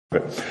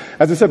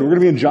As I said, we're going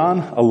to be in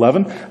John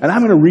 11, and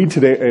I'm going to read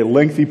today a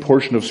lengthy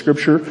portion of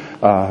Scripture,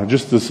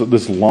 just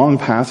this long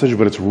passage,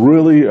 but it's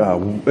really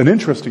an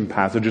interesting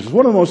passage. It's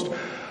one of the most,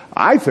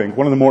 I think,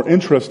 one of the more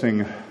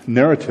interesting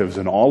narratives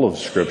in all of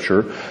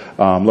Scripture,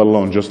 let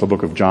alone just the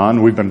book of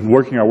John. We've been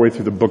working our way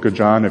through the book of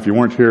John. If you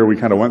weren't here, we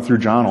kind of went through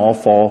John all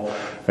fall,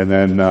 and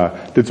then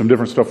did some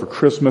different stuff for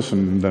Christmas,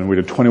 and then we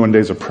did 21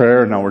 days of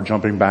prayer, and now we're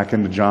jumping back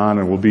into John,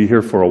 and we'll be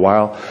here for a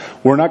while.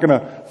 We're not going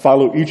to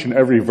follow each and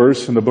every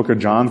verse in the book of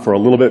John for a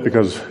little bit,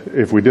 because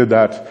if we did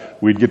that,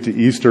 we'd get to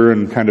Easter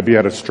and kind of be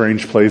at a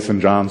strange place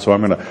in John, so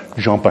I'm going to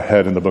jump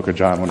ahead in the book of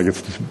John when it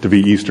gets to be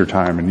Easter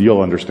time, and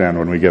you'll understand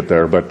when we get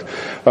there. But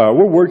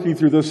we're working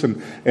through this,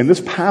 and this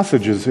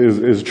passage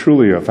is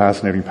truly a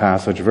fascinating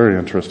passage, a very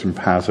interesting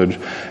passage,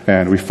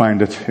 and we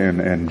find it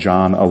in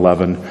John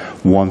 11,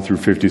 1 through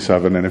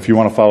 57, and if you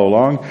want to follow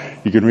along,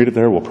 you can read it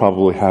there. We'll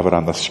probably have it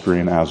on the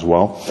screen as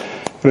well.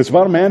 But it's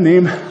about a man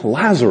named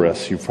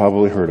Lazarus, you've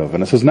probably heard of.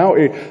 And it says, "Now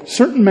a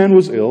certain man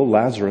was ill,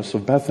 Lazarus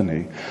of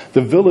Bethany,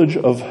 the village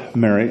of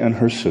Mary and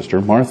her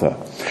sister Martha.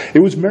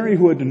 It was Mary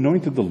who had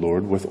anointed the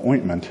Lord with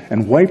ointment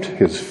and wiped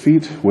his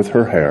feet with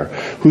her hair,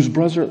 whose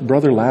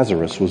brother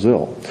Lazarus was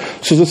ill.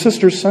 So the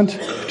sisters sent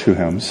to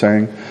him,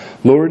 saying,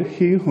 'Lord,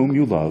 he whom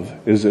you love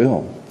is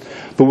ill.'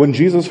 But when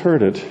Jesus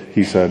heard it,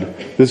 he said,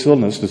 'This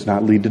illness does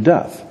not lead to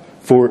death,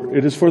 for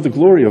it is for the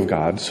glory of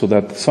God, so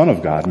that the Son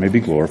of God may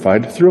be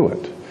glorified through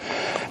it.'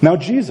 Now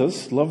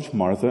Jesus loved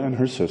Martha and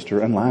her sister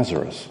and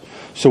Lazarus.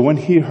 So when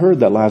he heard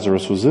that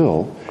Lazarus was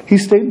ill, he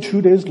stayed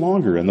 2 days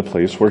longer in the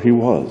place where he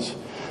was.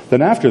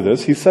 Then after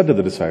this, he said to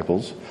the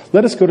disciples,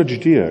 'Let us go to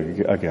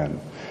Judea again.'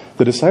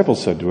 The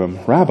disciples said to him,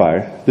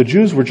 'Rabbi, the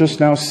Jews were just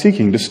now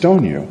seeking to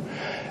stone you,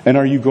 and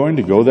are you going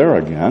to go there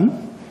again?'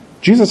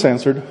 Jesus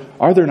answered,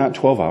 'Are there not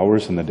 12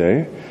 hours in the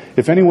day?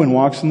 If anyone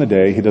walks in the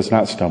day, he does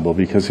not stumble,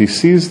 because he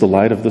sees the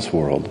light of this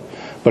world.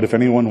 But if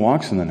anyone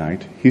walks in the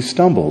night, he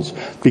stumbles,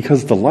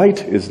 because the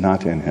light is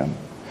not in him.'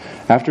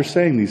 After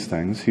saying these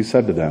things, he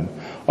said to them,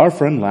 'Our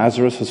friend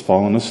Lazarus has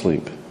fallen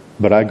asleep,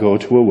 but I go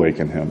to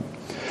awaken him.'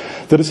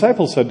 The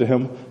disciples said to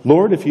him,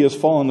 'Lord, if he has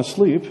fallen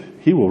asleep,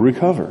 he will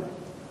recover.'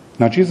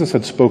 Now Jesus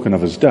had spoken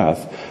of his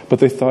death, but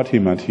they thought he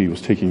meant he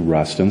was taking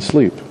rest and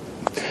sleep.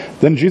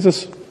 Then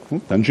Jesus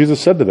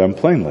said to them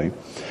plainly,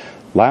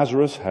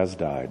 'Lazarus has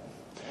died.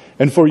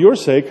 And for your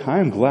sake, I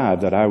am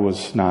glad that I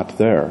was not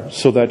there,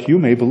 so that you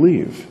may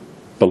believe.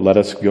 But let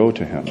us go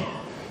to him.'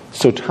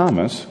 So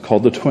Thomas,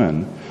 called the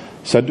twin,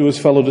 said to his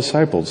fellow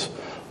disciples,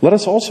 'Let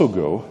us also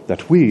go,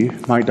 that we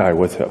might die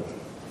with him.'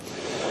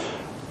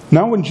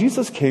 Now when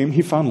Jesus came,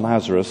 he found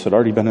Lazarus had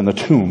already been in the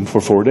tomb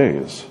for 4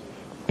 days.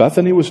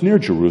 Bethany was near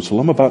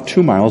Jerusalem, about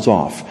 2 miles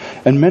off,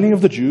 and many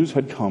of the Jews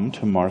had come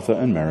to Martha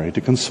and Mary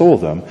to console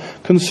them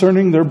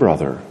concerning their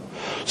brother.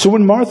 So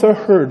when Martha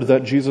heard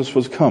that Jesus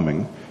was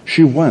coming,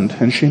 she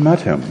went and she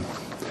met him.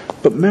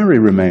 But Mary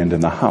remained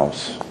in the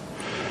house.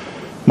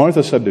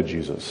 Martha said to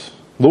Jesus,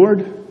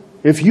 'Lord,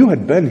 if you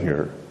had been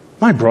here,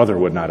 my brother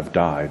would not have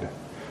died.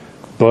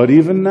 But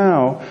even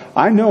now,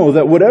 I know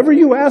that whatever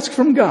you ask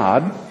from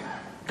God,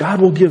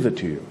 God will give it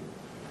to you.'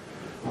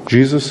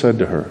 Jesus said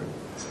to her,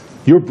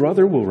 'Your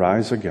brother will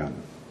rise again.'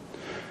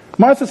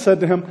 Martha said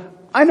to him,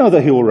 'I know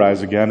that he will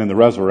rise again in the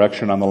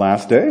resurrection on the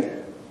last day.'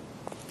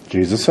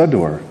 Jesus said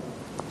to her,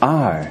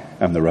 'I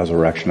am the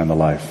resurrection and the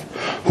life.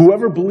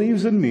 Whoever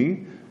believes in me,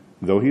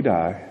 though he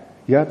die,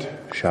 yet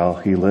shall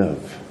he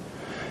live.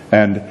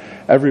 And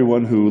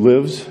everyone who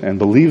lives and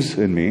believes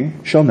in me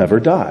shall never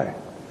die.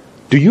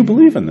 Do you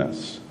believe in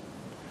this?'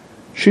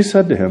 She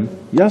said to him,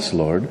 'Yes,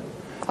 Lord.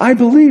 I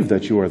believe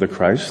that you are the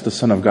Christ, the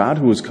Son of God,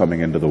 who is coming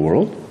into the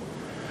world.'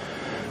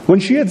 When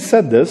she had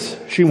said this,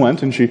 she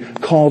went and she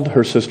called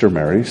her sister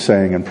Mary,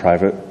 saying in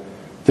private,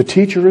 'The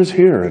teacher is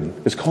here and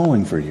is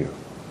calling for you.'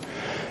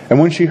 And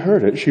when she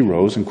heard it, she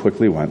rose and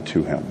quickly went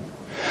to him.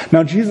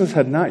 Now Jesus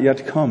had not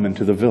yet come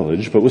into the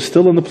village, but was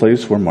still in the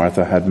place where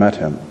Martha had met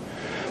him.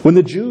 When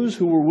the Jews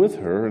who were with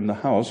her in the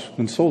house,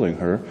 consoling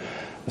her,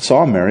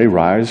 saw Mary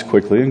rise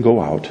quickly and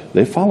go out,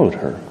 they followed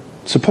her,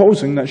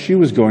 supposing that she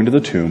was going to the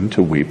tomb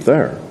to weep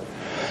there.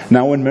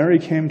 Now when Mary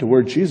came to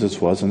where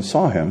Jesus was and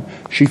saw him,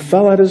 she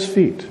fell at his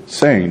feet,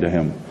 saying to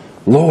him,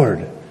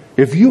 'Lord,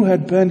 if you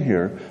had been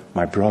here,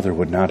 my brother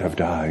would not have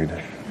died.'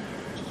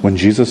 When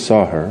he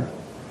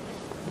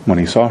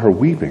saw her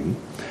weeping,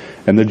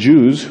 and the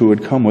Jews who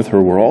had come with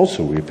her were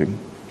also weeping,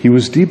 he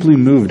was deeply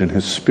moved in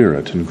his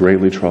spirit and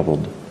greatly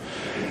troubled.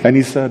 And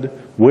he said,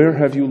 'Where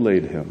have you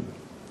laid him?'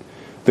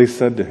 They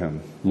said to him,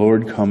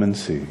 'Lord, come and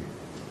see.'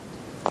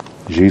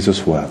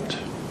 Jesus wept.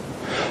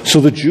 So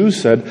the Jews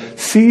said,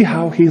 'See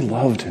how he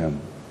loved him.'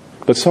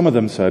 But some of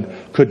them said,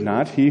 'Could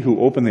not he who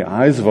opened the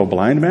eyes of a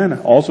blind man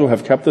also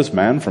have kept this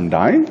man from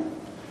dying?'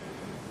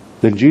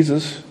 Then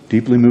Jesus,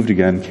 deeply moved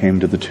again, came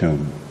to the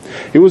tomb.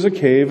 It was a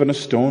cave, and a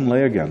stone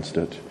lay against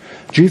it.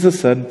 Jesus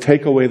said,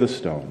 'Take away the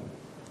stone.'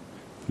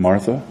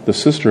 Martha, the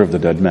sister of the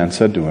dead man,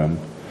 said to him,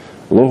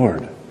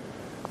 'Lord,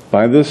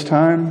 by this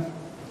time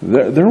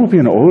there will be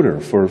an odor,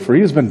 for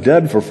he has been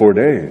dead for 4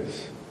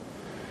 days.'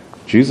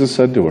 Jesus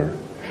said to her,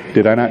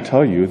 Did I not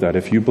tell you that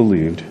if you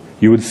believed,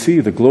 you would see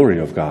the glory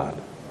of God?"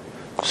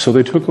 So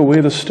they took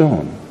away the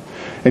stone.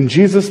 And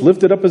Jesus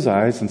lifted up his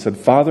eyes and said,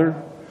 "Father,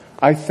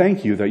 I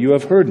thank you that you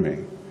have heard me.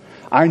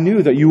 I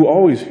knew that you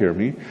always hear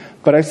me,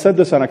 but I said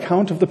this on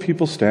account of the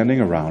people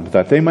standing around,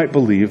 that they might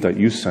believe that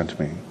you sent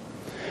me."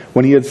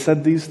 When he had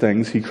said these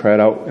things, he cried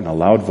out in a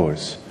loud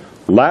voice,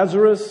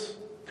 "Lazarus,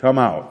 come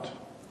out."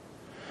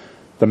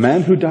 The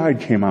man who died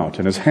came out,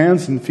 and his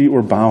hands and feet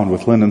were bound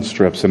with linen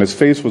strips, and his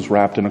face was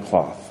wrapped in a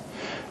cloth.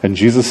 And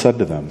Jesus said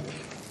to them,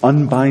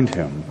 "Unbind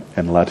him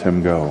and let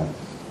him go."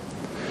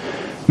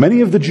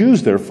 Many of the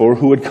Jews, therefore,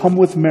 who had come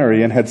with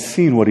Mary and had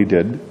seen what he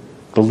did,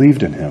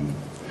 believed in him.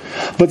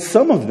 But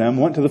some of them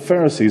went to the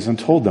Pharisees and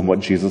told them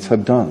what Jesus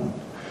had done.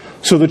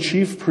 So the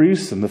chief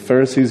priests and the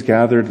Pharisees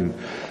gathered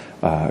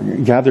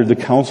the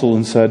council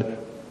and said,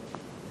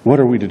 "What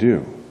are we to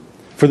do?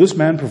 For this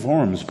man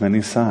performs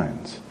many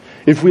signs.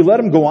 If we let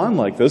him go on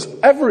like this,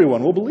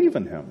 everyone will believe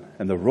in him,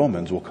 and the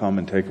Romans will come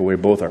and take away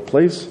both our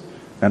place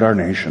and our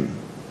nation."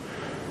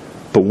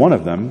 But one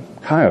of them,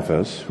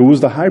 Caiaphas, who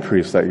was the high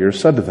priest that year,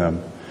 said to them,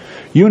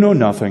 "You know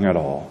nothing at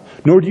all,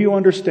 nor do you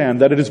understand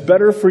that it is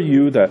better for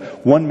you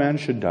that one man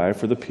should die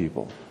for the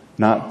people,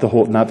 not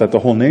that the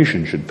whole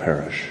nation should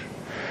perish."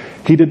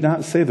 He did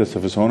not say this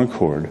of his own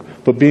accord,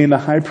 but being the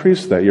high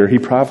priest that year, he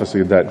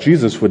prophesied that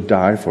Jesus would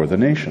die for the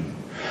nation,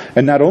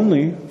 and not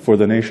only for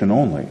the nation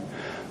only,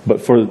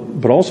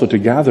 but also to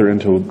gather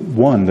into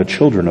one the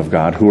children of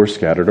God who are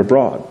scattered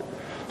abroad.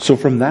 So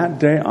from that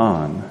day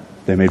on,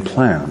 they made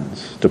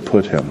plans to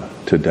put him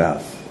to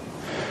death.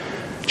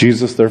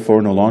 Jesus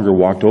therefore no longer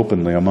walked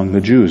openly among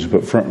the Jews,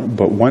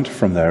 but went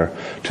from there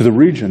to the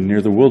region near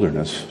the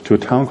wilderness, to a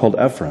town called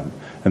Ephraim,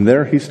 and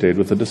there he stayed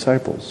with the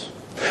disciples.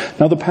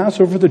 Now the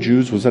Passover of the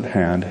Jews was at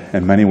hand,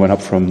 and many went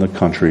up from the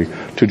country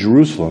to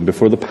Jerusalem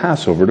before the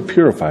Passover to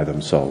purify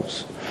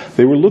themselves.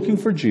 They were looking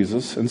for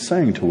Jesus and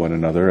saying to one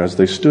another as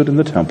they stood in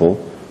the temple,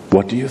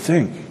 "What do you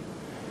think?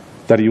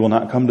 That he will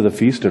not come to the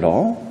feast at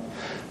all?"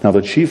 Now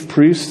the chief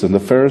priests and the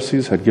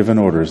Pharisees had given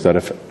orders that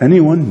if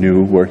anyone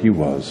knew where he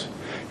was,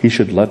 he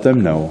should let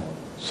them know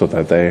so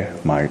that they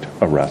might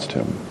arrest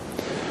him.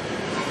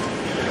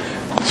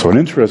 So an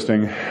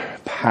interesting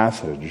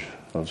passage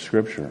of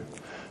Scripture.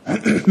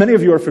 Many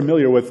of you are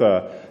familiar with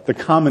the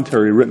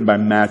commentary written by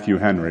Matthew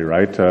Henry,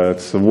 right?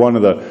 It's one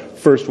of the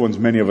first ones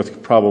many of us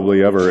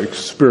probably ever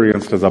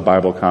experienced as a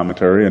Bible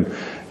commentary.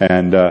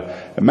 And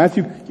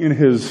Matthew,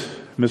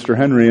 Mr.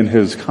 Henry, in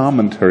his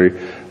commentary,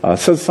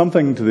 says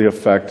something to the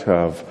effect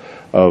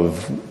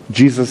of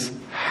Jesus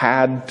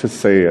had to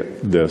say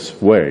it this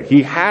way.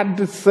 He had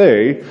to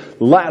say,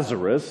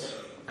 "Lazarus,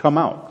 come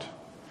out."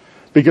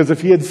 Because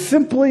if he had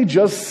simply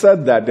just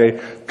said that day,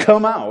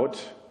 "Come out,"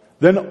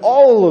 then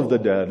all of the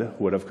dead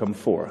would have come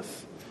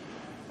forth.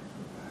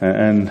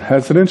 And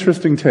that's an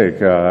interesting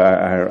take.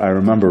 I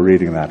remember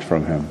reading that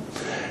from him.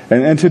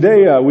 And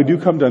today we do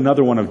come to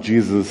another one of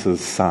Jesus'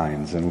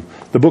 signs. And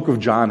the book of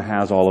John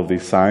has all of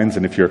these signs.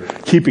 And if you're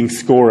keeping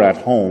score at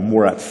home,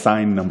 we're at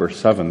sign number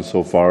 7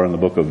 so far in the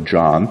book of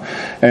John.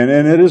 And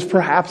it is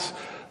perhaps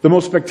the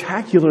most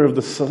spectacular of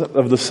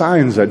the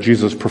signs that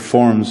Jesus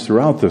performs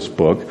throughout this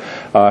book.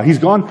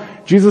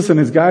 Jesus and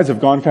his guys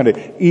have gone kind of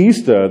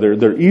east.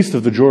 They're east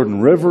of the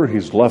Jordan River.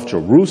 He's left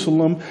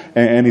Jerusalem,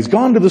 and he's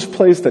gone to this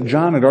place that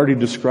John had already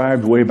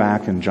described way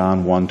back in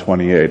John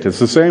 1:28. It's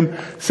the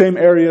same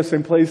area,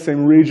 same place,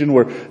 same region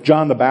where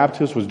John the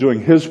Baptist was doing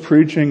his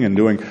preaching and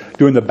doing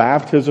the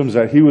baptisms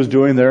that he was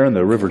doing there in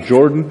the River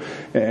Jordan.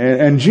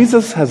 And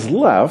Jesus has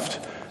left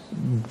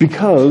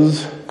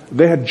because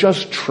they had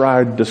just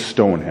tried to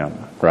stone him,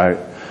 right?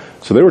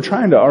 So they were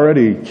trying to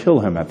already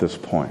kill him at this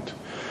point.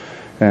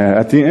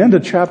 At the end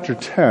of chapter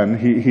 10,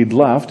 he'd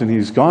left and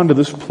he's gone to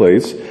this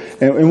place.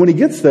 And when he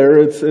gets there,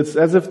 it's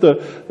as if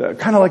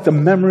kind of like the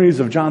memories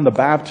of John the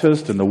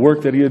Baptist and the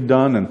work that he had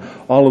done and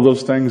all of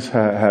those things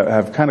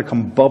have kind of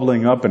come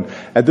bubbling up. And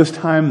at this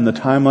time in the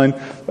timeline,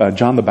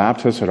 John the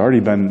Baptist had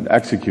already been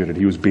executed.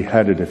 He was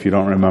beheaded, if you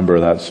don't remember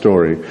that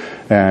story.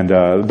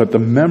 But the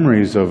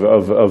memories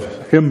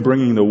of him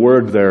bringing the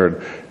word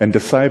there and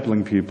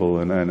discipling people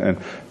and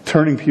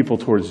turning people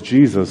towards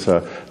Jesus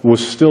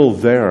was still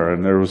there,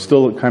 and there was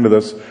still kind of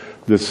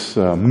this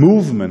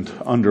movement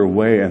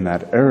underway in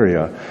that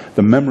area,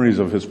 the memories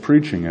of his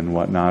preaching and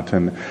whatnot.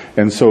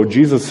 And so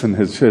Jesus and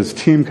his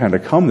team kind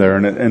of come there,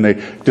 and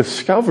they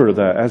discover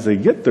that as they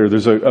get there,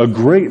 there's a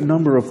great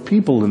number of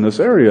people in this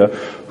area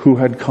who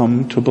had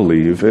come to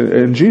believe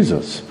in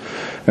Jesus.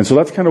 And so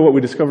that's kind of what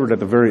we discovered at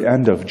the very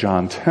end of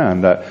John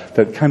 10,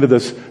 that kind of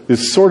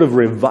this sort of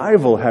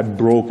revival had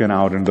broken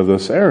out into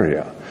this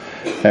area.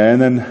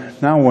 And then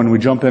now when we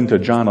jump into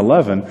John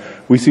 11,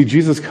 we see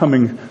Jesus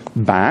coming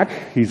back.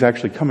 He's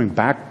actually coming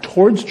back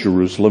towards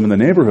Jerusalem, in the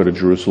neighborhood of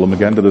Jerusalem,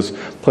 again to this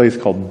place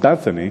called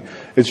Bethany.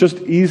 It's just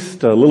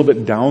east, a little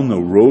bit down the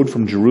road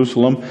from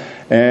Jerusalem,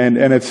 and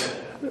it's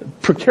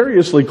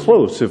precariously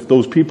close if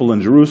those people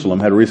in Jerusalem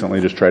had recently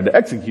just tried to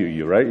execute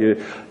you, right?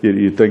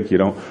 You'd think you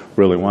don't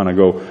really want to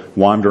go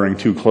wandering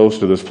too close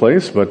to this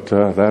place, but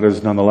that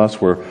is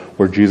nonetheless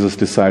where Jesus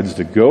decides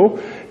to go.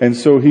 And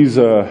so he's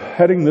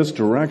heading this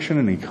direction,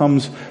 and he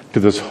comes to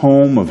this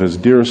home of his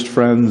dearest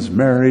friends,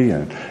 Mary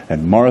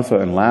and Martha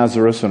and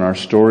Lazarus in our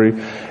story.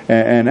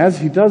 And as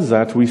he does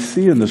that, we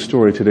see in the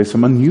story today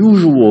some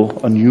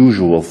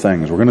unusual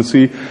things. We're going to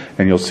see,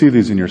 and you'll see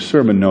these in your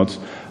sermon notes,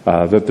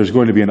 that there's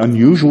going to be an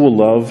unusual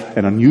love,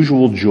 an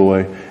unusual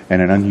joy,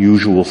 and an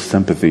unusual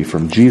sympathy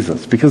from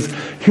Jesus. Because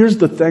here's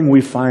the thing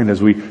we find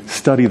as we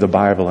study the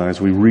Bible and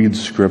as we read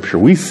Scripture.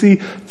 We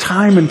see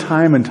time and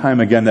time and time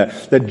again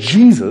that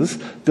Jesus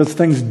does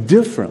things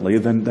differently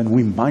than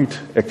we might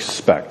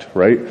expect,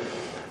 right?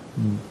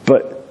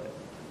 But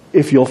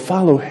if you'll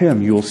follow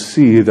him, you'll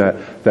see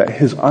that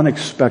his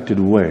unexpected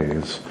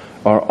ways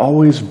are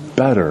always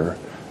better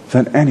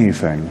than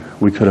anything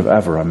we could have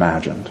ever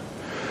imagined.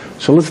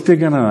 So let's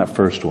dig in on that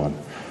first one.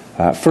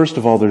 First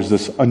of all, there's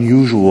this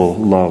unusual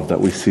love that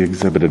we see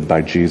exhibited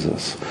by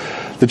Jesus.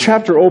 The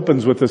chapter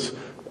opens with this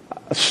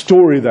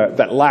story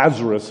that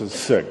Lazarus is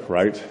sick,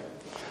 right?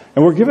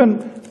 And we're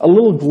given a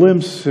little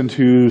glimpse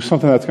into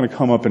something that's going to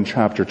come up in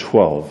chapter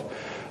 12.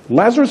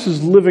 Lazarus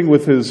is living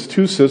with his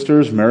two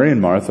sisters, Mary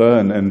and Martha,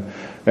 and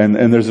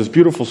there's this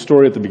beautiful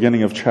story at the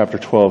beginning of chapter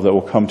 12 that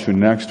we'll come to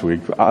next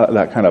week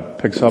that kind of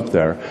picks up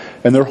there.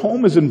 And their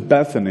home is in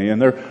Bethany,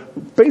 and they're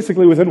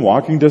basically within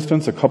walking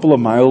distance, a couple of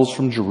miles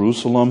from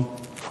Jerusalem.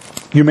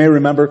 You may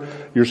remember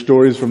your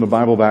stories from the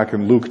Bible back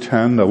in Luke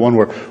 10, the one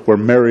where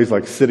Mary's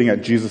like sitting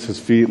at Jesus'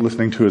 feet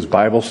listening to his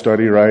Bible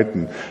study, right?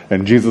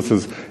 And Jesus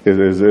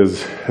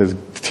is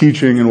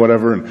teaching and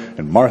whatever,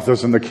 and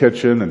Martha's in the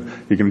kitchen, and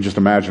you can just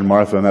imagine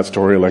Martha in that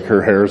story, like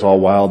her hair's all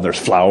wild, and there's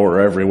flour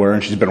everywhere,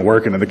 and she's been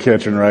working in the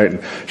kitchen, right?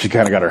 And she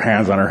kind of got her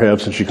hands on her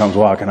hips, and she comes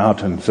walking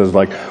up and says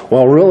like,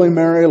 well, really,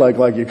 Mary?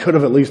 Like you could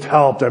have at least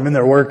helped. I'm in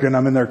there working,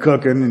 I'm in there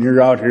cooking, and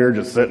you're out here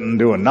just sitting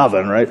doing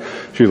nothing, right?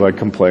 She's like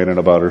complaining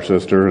about her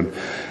sister. And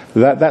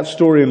that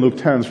story in Luke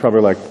 10 is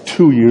probably like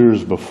 2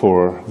 years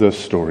before this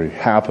story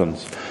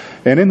happens.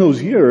 And in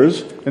those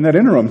years, in that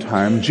interim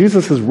time,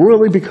 Jesus has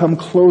really become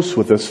close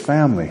with this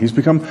family. He's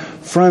become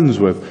friends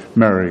with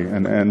Mary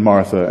and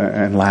Martha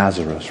and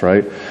Lazarus,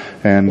 right?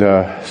 And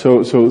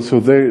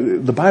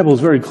the Bible is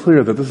very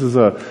clear that this is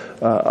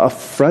a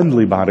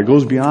friendly bond. It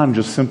goes beyond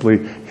just simply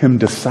him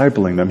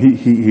discipling them.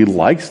 He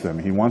likes them.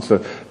 He wants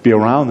to be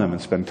around them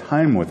and spend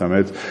time with them.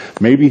 It's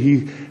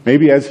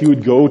maybe as he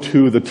would go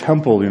to the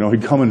temple,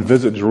 he'd come and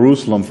visit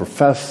Jerusalem for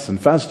fests and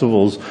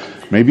festivals.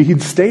 Maybe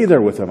he'd stay there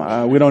with them.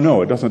 We don't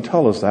know. It doesn't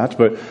tell us that.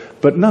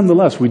 But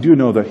nonetheless, we do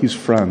know that he's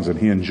friends and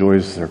he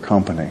enjoys their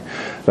company,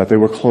 that they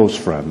were close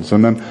friends.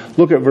 And then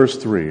look at verse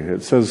 3.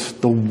 It says,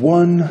 the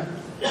one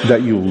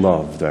that you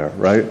love there,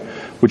 right?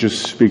 Which is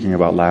speaking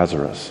about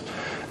Lazarus.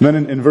 And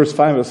then in verse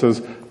 5 it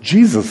says,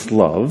 Jesus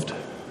loved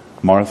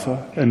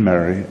Martha and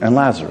Mary and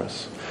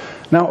Lazarus.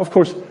 Now, of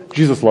course,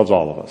 Jesus loves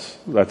all of us.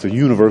 That's a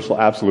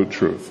universal, absolute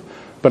truth.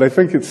 But I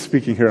think it's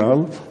speaking here in a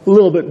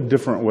little bit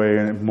different way,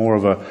 and more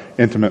of a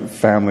intimate,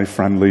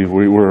 family-friendly.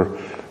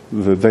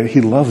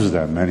 He loves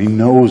them and he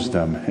knows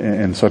them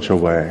in such a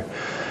way.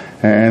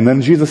 And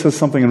then Jesus says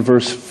something in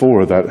verse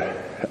 4 that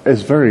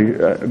is very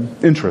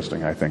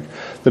interesting, I think.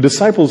 The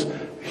disciples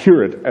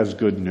hear it as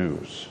good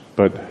news,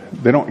 but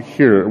they don't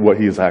hear what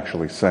he is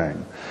actually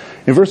saying.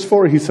 In verse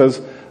 4, he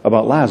says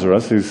about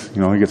Lazarus, he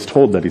gets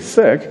told that he's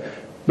sick,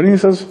 but he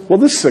says, well,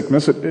 this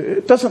sickness,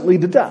 it doesn't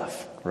lead to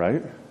death,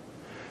 right?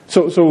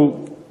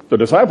 So the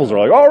disciples are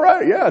like, all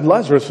right, yeah,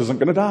 Lazarus isn't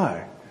going to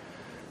die.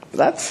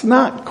 That's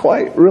not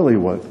quite really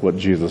what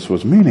Jesus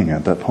was meaning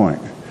at that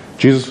point.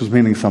 Jesus was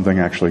meaning something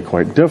actually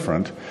quite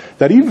different,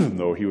 that even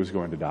though he was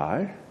going to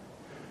die,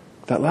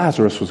 that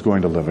Lazarus was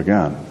going to live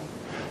again.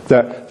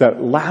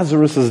 That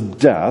Lazarus'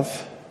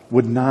 death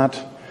would not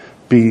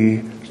be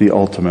the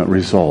ultimate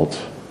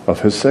result of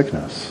his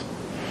sickness.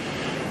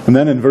 And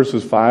then in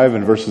verses 5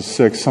 and verses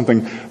 6,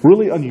 something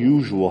really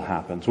unusual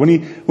happens. When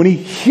he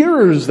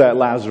hears that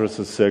Lazarus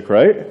is sick,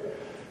 right?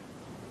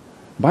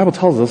 The Bible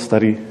tells us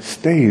that he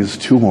stays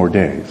 2 more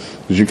days.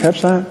 Did you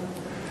catch that?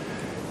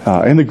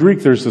 In the Greek,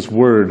 there's this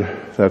word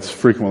that's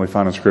frequently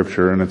found in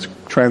Scripture, and it's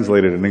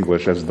translated in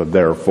English as the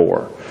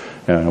therefore.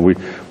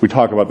 We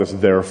talk about this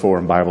therefore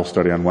in Bible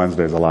study on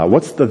Wednesdays a lot.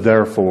 What's the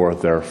therefore,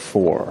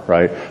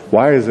 right?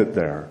 Why is it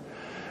there?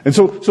 And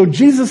so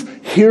Jesus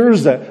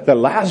hears that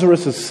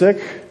Lazarus is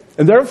sick,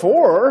 and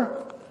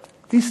therefore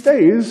he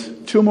stays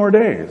 2 more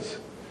days.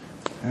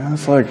 And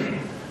it's like,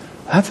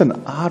 that's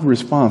an odd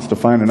response to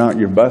finding out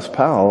your best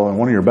pal and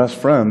one of your best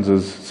friends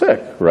is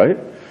sick, right?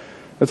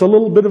 It's a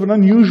little bit of an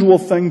unusual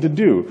thing to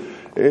do.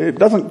 It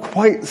doesn't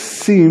quite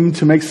seem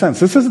to make sense.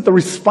 This isn't the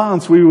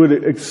response we would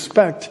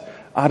expect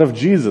out of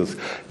Jesus.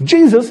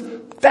 Jesus,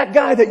 that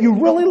guy that you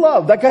really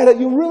love, that guy that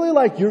you really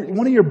like, you're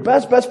one of your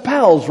best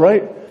pals,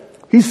 right?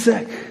 He's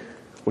sick.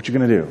 What you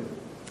going to do?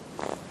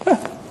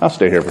 I'll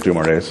stay here for 2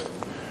 more days,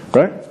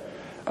 right?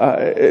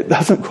 It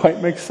doesn't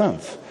quite make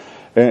sense.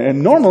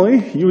 And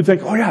normally you would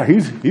think, oh yeah,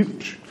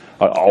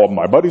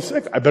 my buddy's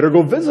sick. I better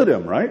go visit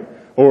him, right?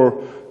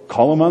 Or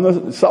call him on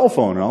the cell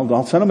phone and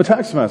I'll send him a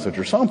text message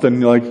or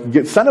something.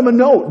 Send him a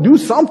note. Do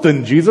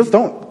something, Jesus.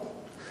 Don't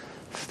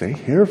stay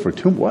here for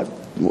what?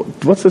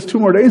 what's this 2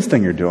 more days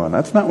thing you're doing?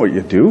 That's not what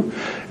you do.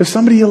 If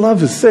somebody you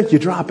love is sick, you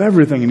drop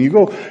everything and you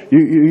go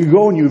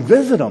and you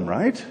visit them,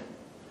 right?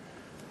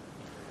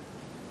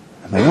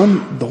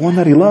 And the one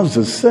that he loves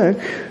is sick,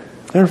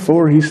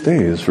 therefore he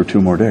stays for 2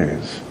 more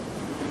days.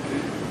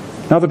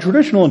 Now the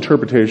traditional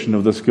interpretation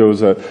of this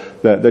goes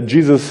that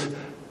Jesus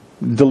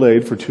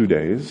delayed for 2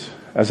 days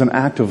as an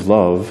act of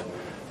love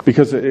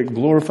because it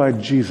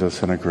glorified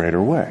Jesus in a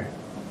greater way.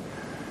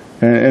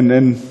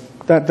 And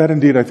that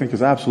indeed I think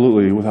is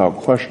absolutely, without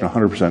question,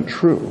 100%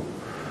 true.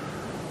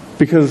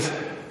 Because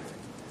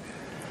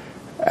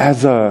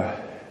as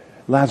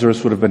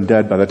Lazarus would have been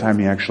dead by the time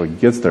he actually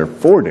gets there,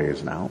 4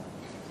 days now,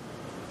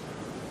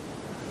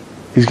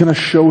 he's going to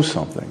show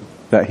something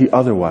that he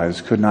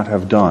otherwise could not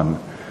have done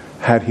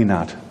had he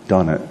not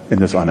done it in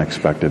this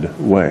unexpected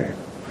way.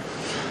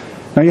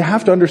 Now you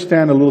have to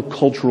understand a little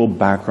cultural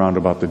background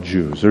about the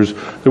Jews.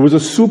 There was a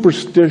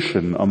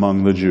superstition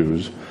among the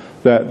Jews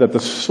that the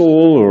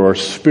soul or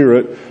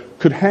spirit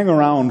could hang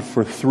around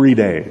for 3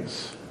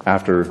 days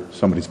after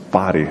somebody's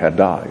body had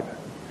died.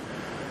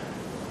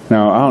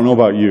 Now, I don't know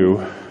about you.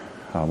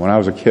 When I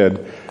was a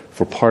kid,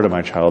 for part of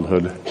my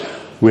childhood,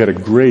 we had a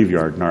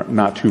graveyard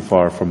not too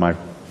far from my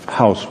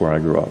house where I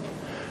grew up.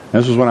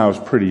 And this was when I was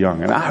pretty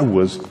young, and I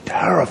was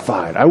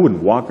terrified. I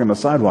wouldn't walk on the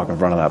sidewalk in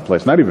front of that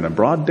place, not even in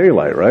broad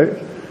daylight, right?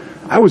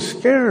 I was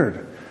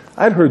scared.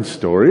 I'd heard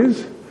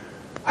stories.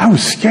 I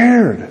was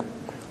scared.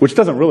 Which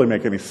doesn't really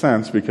make any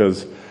sense,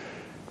 because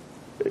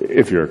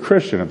if you're a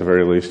Christian, at the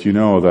very least, you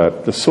know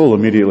that the soul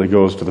immediately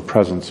goes to the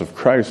presence of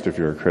Christ if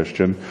you're a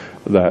Christian,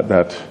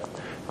 that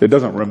it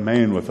doesn't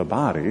remain with the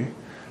body.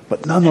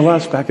 But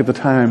nonetheless, back at the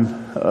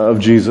time of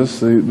Jesus,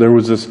 there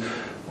was this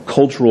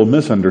cultural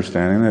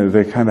misunderstanding.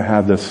 They kind of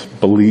had this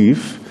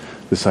belief,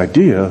 this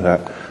idea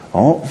that,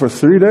 for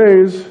 3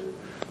 days,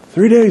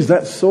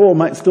 that soul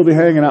might still be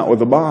hanging out with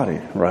the body,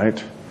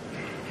 right?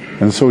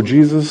 And so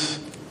Jesus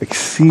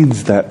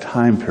exceeds that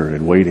time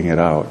period, waiting it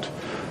out,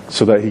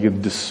 so that he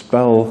could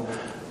dispel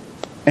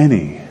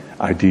any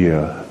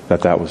idea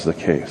that that was the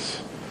case.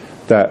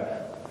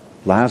 That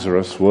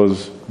Lazarus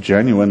was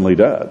genuinely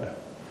dead.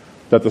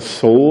 That the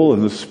soul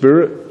and the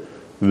spirit,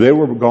 they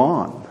were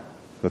gone.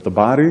 That the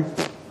body,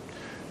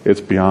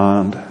 it's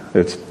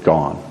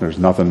gone. There's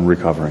nothing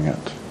recovering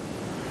it.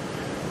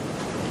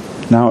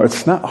 Now,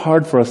 it's not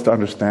hard for us to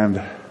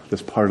understand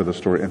this part of the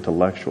story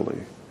intellectually,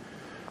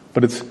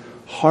 but it's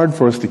hard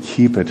for us to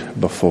keep it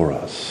before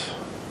us.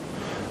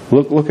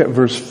 Look at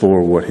verse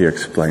 4, what he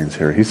explains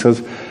here. He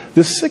says,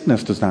 this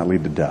sickness does not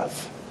lead to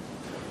death.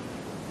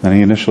 And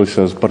he initially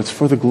says, but it's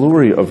for the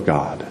glory of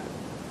God.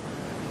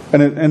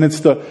 And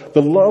it's the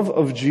love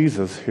of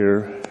Jesus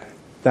here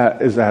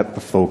that is at the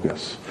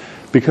focus.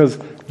 Because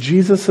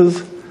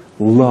Jesus'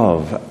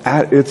 love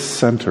at its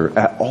center,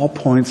 at all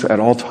points, at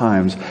all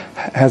times,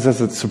 has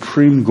as its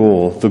supreme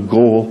goal, the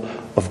goal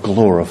of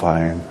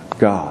glorifying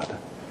God.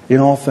 In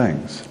all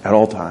things, at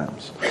all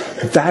times.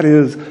 That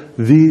is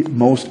the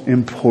most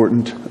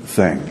important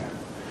thing.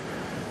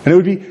 And it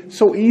would be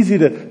so easy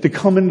to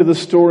come into the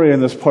story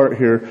in this part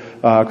here,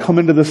 come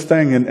into this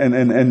thing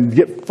and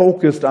get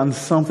focused on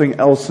something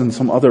else in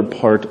some other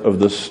part of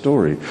the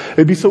story.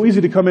 It'd be so easy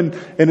to come in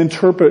and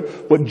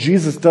interpret what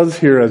Jesus does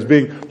here as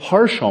being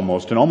harsh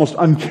almost, and almost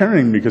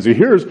uncaring, because he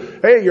hears,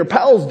 hey, your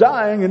pal's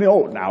dying, and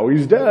now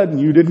he's dead,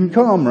 and you didn't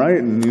come, right?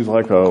 And he's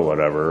like, oh,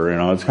 whatever.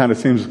 It kind of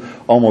seems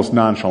almost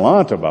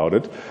nonchalant about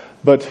it,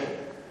 but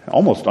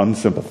almost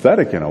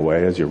unsympathetic in a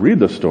way as you read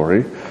the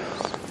story.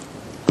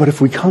 But if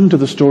we come to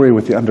the story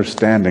with the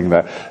understanding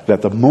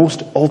that the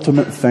most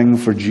ultimate thing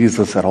for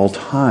Jesus at all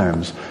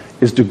times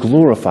is to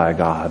glorify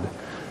God,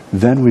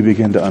 then we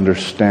begin to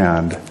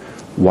understand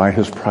why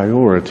his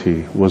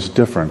priority was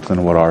different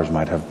than what ours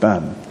might have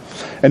been.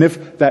 And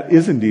if that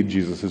is indeed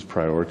Jesus'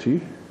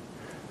 priority,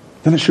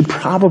 then it should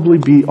probably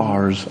be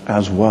ours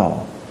as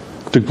well.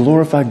 To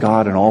glorify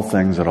God in all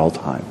things at all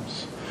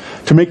times.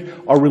 To make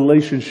our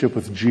relationship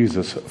with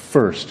Jesus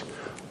first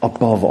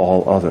above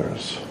all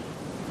others.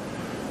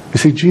 You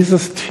see,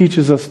 Jesus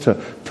teaches us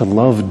to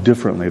love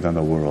differently than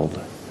the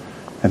world.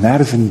 And that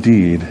is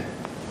indeed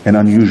an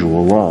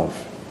unusual love.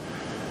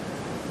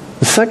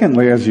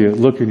 Secondly, as you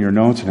look in your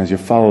notes and as you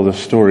follow the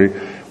story,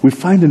 we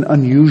find an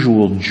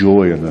unusual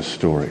joy in this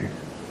story.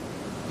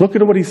 Look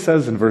at what he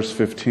says in verse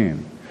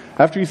 15.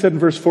 After he said in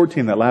verse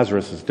 14 that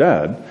Lazarus is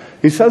dead,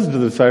 he says to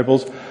the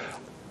disciples,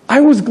 I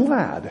was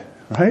glad,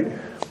 right?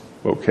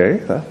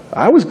 Okay,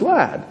 I was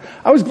glad.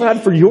 I was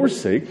glad for your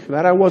sake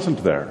that I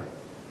wasn't there.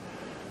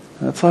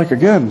 That's like,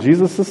 again,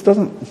 Jesus, this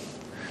doesn't,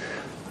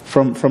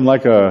 from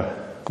like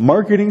a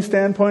marketing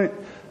standpoint,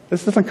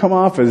 this doesn't come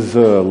off as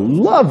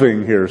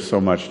loving here so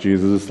much,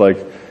 Jesus. It's like,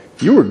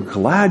 you were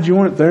glad you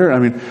weren't there? I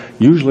mean,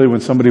 usually when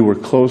somebody we're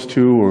close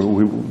to or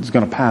was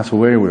going to pass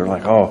away, we were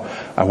like, oh,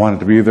 I wanted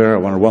to be there. I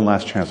wanted one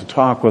last chance to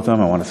talk with them.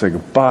 I want to say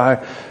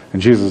goodbye.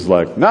 And Jesus is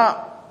like, nah,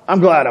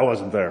 I'm glad I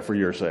wasn't there for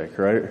your sake,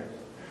 right?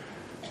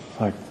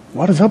 Like,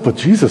 what is up with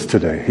Jesus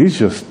today? He's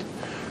just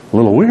a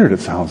little weird, it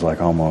sounds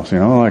like almost,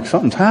 like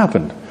something's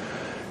happened.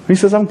 He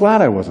says, I'm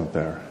glad I wasn't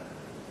there.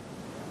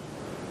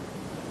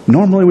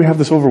 Normally we have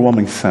this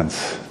overwhelming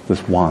sense,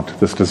 this want,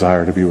 this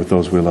desire to be with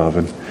those we love,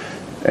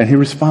 and he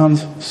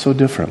responds so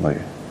differently.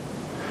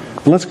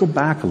 But let's go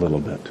back a little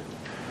bit.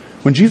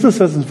 When Jesus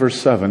says in verse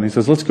 7, he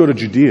says, let's go to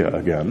Judea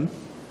again,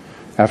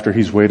 after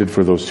he's waited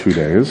for those 2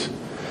 days,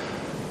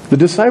 the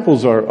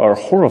disciples are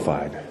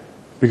horrified,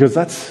 because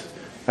that's,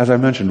 as I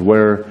mentioned,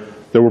 where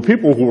there were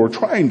people who were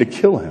trying to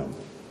kill him.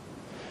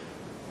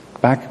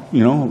 Back,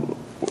 we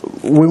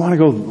want to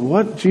go,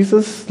 what,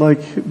 Jesus?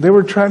 Like, they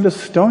were trying to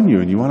stone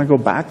you, and you want to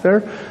go back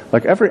there?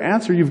 Like, every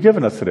answer you've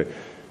given us today.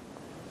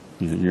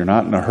 You're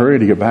not in a hurry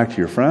to get back to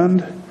your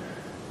friend.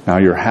 Now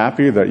you're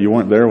happy that you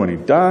weren't there when he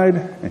died,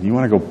 and you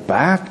want to go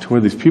back to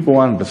where these people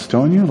wanted to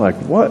stone you? Like,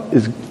 what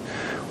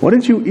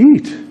did you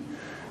eat?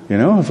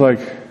 It's like,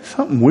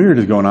 something weird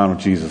is going on with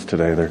Jesus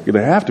today.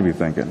 They have to be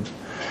thinking.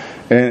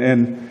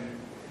 And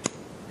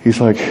he's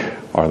like,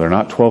 are there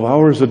not 12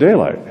 hours of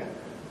daylight?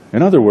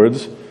 In other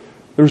words,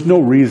 there's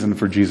no reason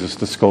for Jesus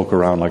to skulk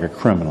around like a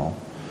criminal.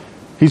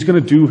 He's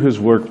going to do his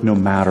work no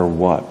matter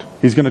what.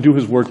 He's going to do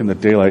his work in the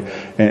daylight,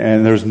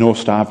 and there's no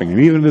stopping him.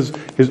 Even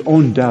his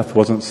own death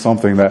wasn't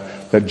something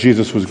that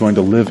Jesus was going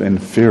to live in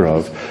fear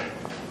of.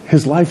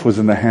 His life was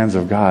in the hands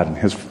of God, and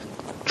his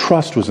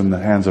trust was in the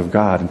hands of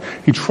God, and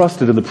he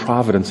trusted in the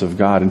providence of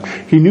God. And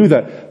he knew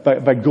that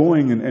by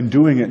going and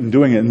doing it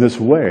in this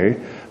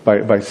way,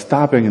 by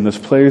stopping in this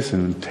place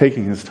and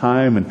taking his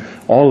time and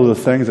all of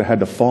the things that had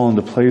to fall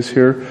into place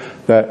here,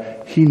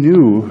 that he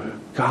knew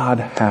God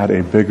had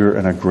a bigger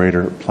and a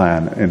greater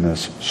plan in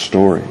this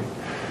story.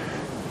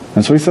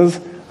 And so he says,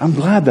 I'm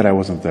glad that I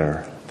wasn't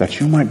there, that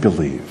you might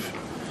believe.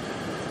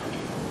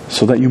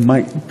 So that you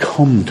might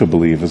come to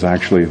believe is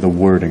actually the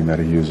wording that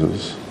he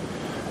uses.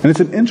 And it's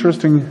an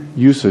interesting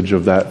usage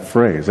of that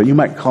phrase, that you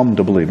might come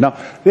to believe. Now,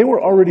 they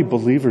were already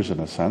believers in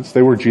a sense.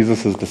 They were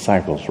Jesus'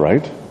 disciples,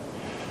 right?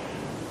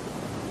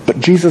 But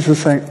Jesus is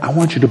saying, I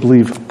want you to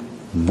believe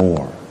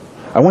more.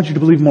 I want you to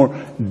believe more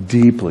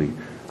deeply.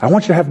 I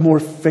want you to have more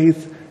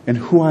faith in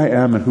who I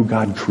am and who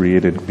God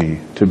created me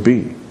to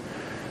be.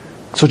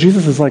 So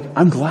Jesus is like,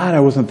 I'm glad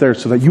I wasn't there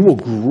so that you will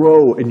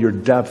grow in your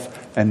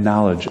depth and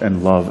knowledge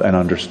and love and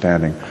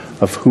understanding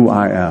of who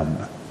I am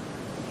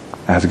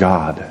as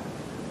God,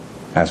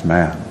 as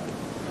man.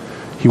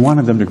 He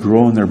wanted them to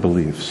grow in their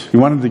beliefs. He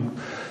wanted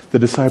the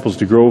disciples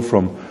to grow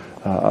from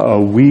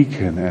a weak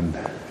and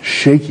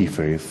shaky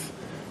faith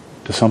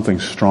to something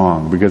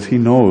strong, because he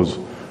knows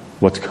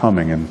what's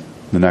coming in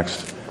the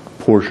next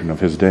portion of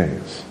his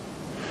days.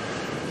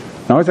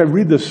 Now, as I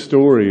read this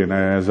story and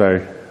as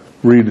I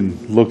read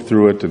and look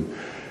through it and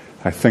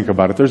I think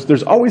about it,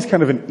 there's always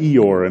kind of an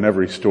Eeyore in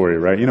every story,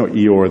 right?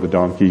 Eeyore the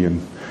donkey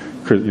and,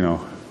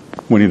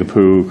 Winnie the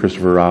Pooh,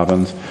 Christopher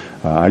Robin.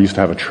 I used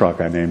to have a truck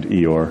I named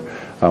Eeyore.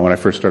 When I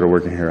first started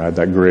working here, I had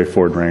that gray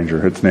Ford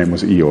Ranger. Its name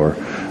was Eeyore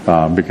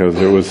because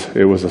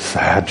it was a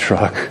sad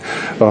truck.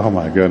 Oh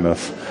my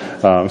goodness.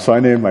 So I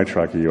named my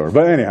truck Eeyore.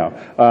 But anyhow,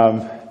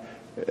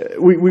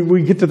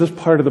 we get to this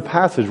part of the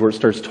passage where it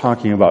starts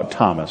talking about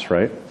Thomas,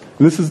 right?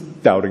 And this is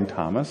doubting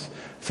Thomas.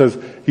 It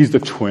says he's the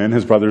twin.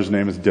 His brother's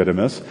name is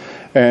Didymus.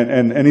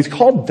 And he's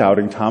called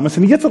Doubting Thomas.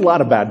 And he gets a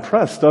lot of bad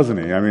press, doesn't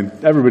he? I mean,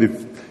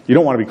 you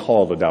don't want to be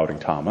called a Doubting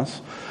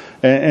Thomas.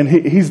 And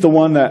he's the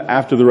one that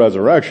after the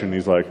resurrection,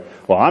 he's like,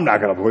 well, I'm not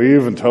going to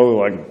believe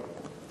until I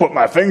put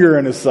my finger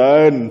in his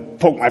side and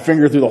poke my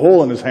finger through the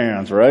hole in his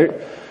hands, right?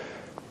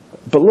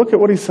 But look at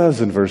what he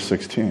says in verse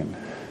 16.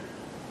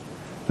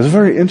 There's a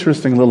very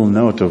interesting little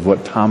note of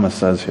what Thomas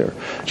says here.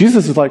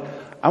 Jesus is like,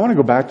 I want to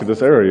go back to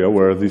this area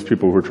where these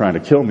people who are trying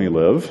to kill me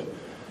live.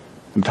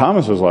 And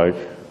Thomas was like,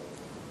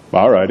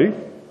 alrighty,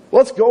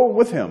 let's go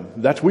with him,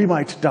 that we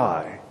might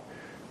die.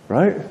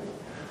 Right?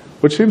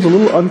 Which seems a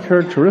little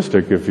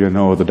uncharacteristic if you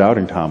know the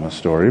Doubting Thomas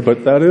story,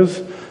 but that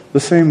is the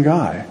same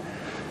guy.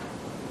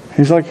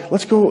 He's like,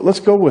 let's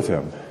go with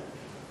him.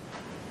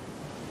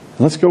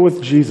 Let's go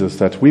with Jesus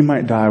that we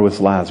might die with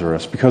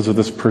Lazarus because of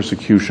this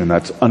persecution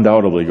that's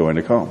undoubtedly going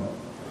to come.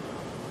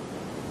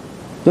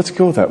 Let's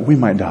go that we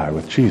might die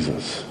with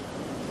Jesus.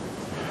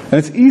 And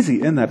it's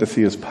easy in that to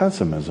see his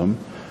pessimism,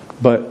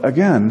 but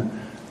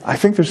again, I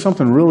think there's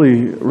something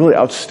really, really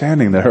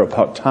outstanding there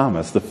about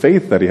Thomas, the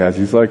faith that he has.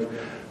 He's like,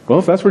 well,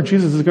 if that's where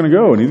Jesus is going to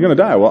go and he's going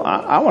to die, well,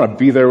 I want to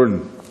be there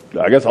and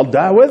I guess I'll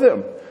die with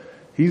him.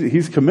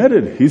 He's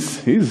committed.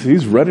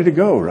 He's ready to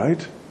go,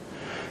 right?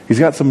 He's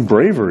got some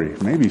bravery,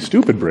 maybe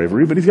stupid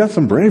bravery, but he's got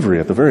some bravery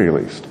at the very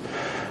least.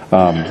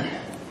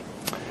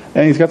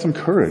 And he's got some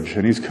courage,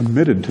 and he's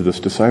committed to this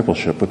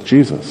discipleship with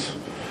Jesus.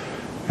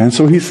 And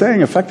so he's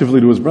saying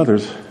effectively to his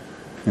brothers,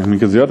 and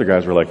because the other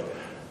guys were like,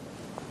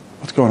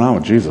 what's going on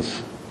with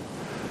Jesus?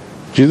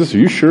 Jesus, are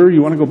you sure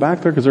you want to go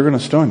back there because they're going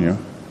to stone you?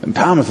 And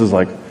Thomas is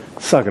like,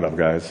 suck it up,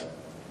 guys.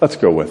 Let's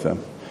go with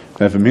him.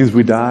 And if it means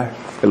we die,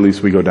 at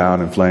least we go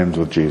down in flames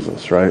with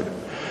Jesus, right?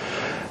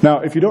 Now,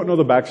 if you don't know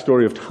the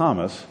backstory of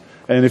Thomas,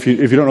 and if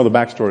you don't know the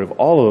backstory of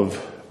all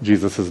of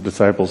Jesus'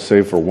 disciples,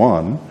 save for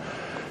one,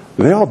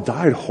 they all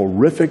died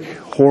horrific,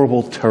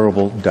 horrible,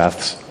 terrible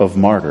deaths of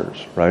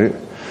martyrs, right?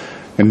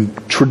 And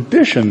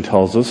tradition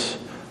tells us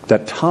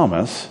that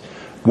Thomas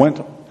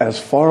went as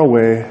far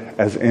away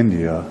as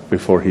India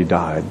before he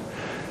died.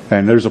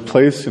 And there's a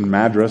place in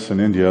Madras in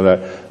India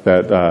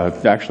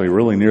that actually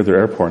really near their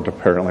airport,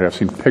 apparently. I've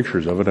seen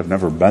pictures of it. I've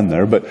never been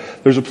there. But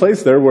there's a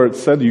place there where it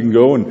said you can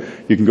go and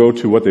you can go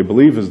to what they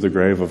believe is the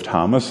grave of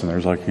Thomas. And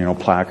there's like,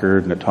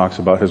 placard, and it talks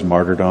about his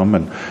martyrdom.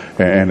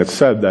 And it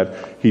said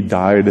that he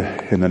died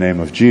in the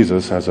name of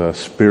Jesus as a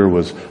spear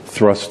was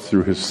thrust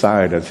through his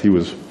side as he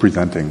was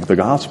presenting the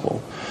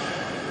gospel.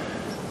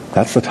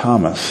 That's the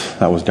Thomas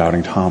that was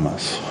doubting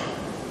Thomas.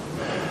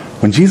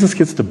 When Jesus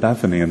gets to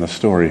Bethany in the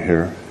story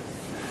here,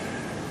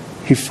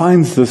 he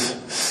finds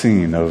this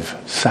scene of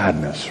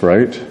sadness,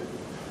 right?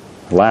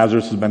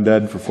 Lazarus has been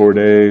dead for 4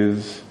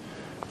 days.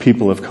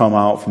 People have come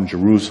out from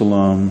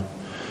Jerusalem.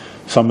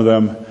 Some of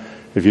them,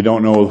 if you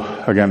don't know,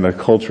 again, the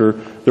culture,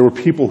 there were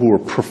people who were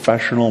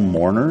professional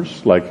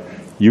mourners. Like,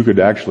 you could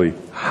actually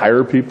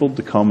hire people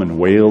to come and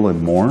wail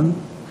and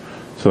mourn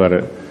so that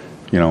it,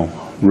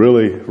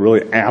 really, really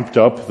amped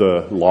up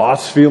the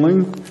loss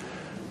feeling,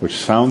 which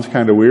sounds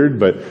kind of weird,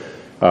 but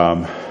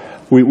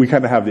we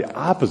kind of have the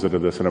opposite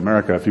of this in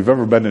America. If you've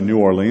ever been to New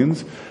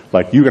Orleans,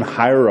 like you can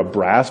hire a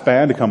brass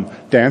band to come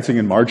dancing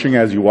and marching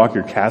as you walk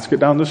your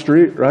casket down the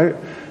street, right?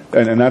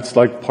 And that's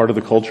like part of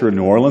the culture in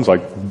New Orleans,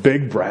 like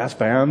big brass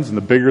bands, and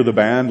the bigger the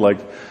band, like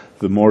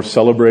the more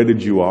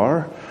celebrated you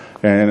are.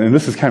 And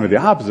this is kind of the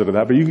opposite of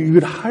that, but you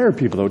could hire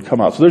people that would come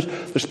out. So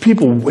there's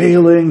people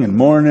wailing and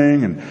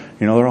mourning, and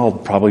they're all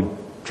probably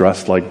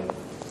dressed like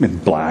in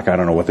black. I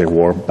don't know what they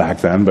wore back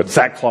then, but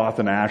sackcloth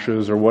and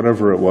ashes or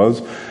whatever it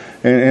was.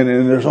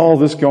 And there's all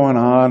this going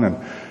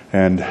on,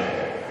 and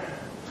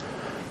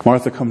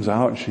Martha comes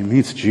out and she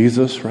meets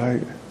Jesus,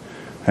 right?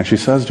 And she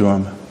says to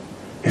him,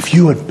 if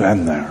you had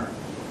been there,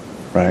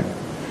 right,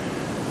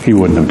 he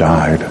wouldn't have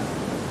died.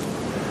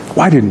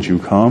 Why didn't you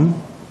come?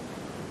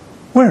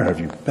 Where have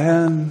you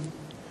been?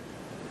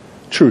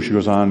 True, she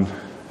goes on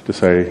to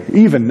say,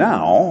 even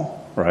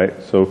now, right?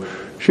 So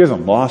she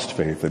hasn't lost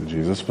faith in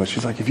Jesus, but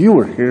she's like, if you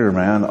were here,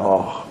 man,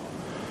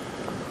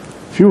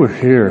 if you were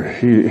here,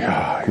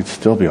 he'd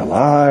still be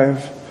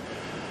alive.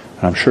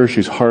 And I'm sure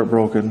she's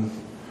heartbroken.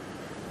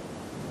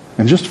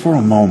 And just for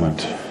a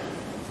moment,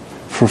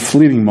 for a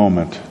fleeting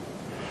moment,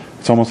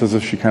 it's almost as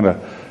if she kind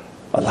of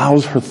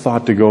allows her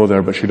thought to go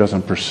there, but she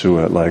doesn't pursue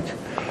it. Like,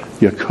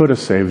 you could have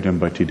saved him,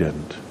 but you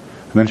didn't.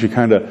 And then she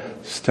kind of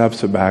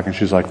steps it back and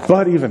she's like,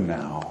 but even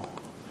now.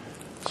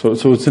 So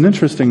it's an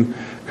interesting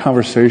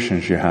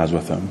conversation she has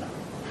with him.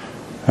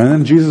 And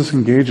then Jesus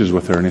engages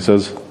with her and he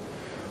says,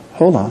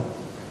 hold on.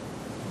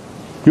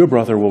 Your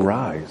brother will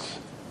rise.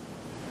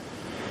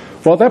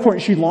 Well, at that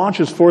point, she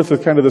launches forth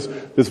with kind of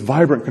this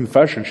vibrant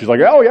confession. She's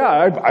like, oh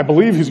yeah, I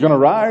believe he's going to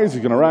rise.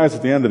 He's going to rise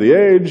at the end of the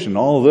age and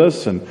all of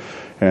this.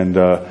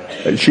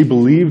 And she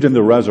believed in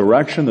the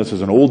resurrection. This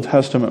is an Old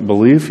Testament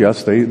belief.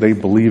 Yes, they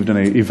believed in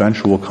an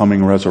eventual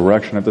coming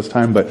resurrection at this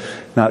time, but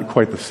not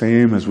quite the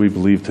same as we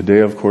believe today,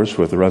 of course,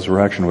 with the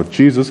resurrection with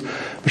Jesus.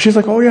 But she's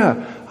like, oh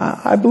yeah,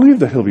 I believe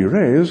that he'll be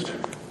raised.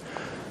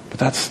 But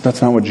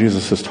that's not what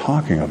Jesus is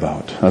talking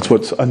about. That's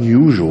what's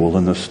unusual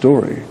in this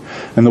story.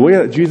 And the way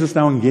that Jesus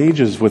now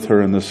engages with her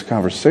in this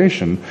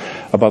conversation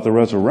about the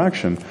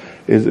resurrection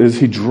is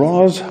he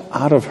draws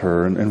out of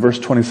her, in verse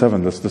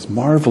 27, this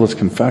marvelous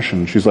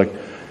confession. She's like,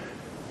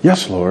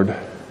 yes, Lord,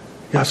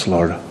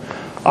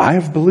 I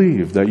have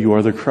believed that you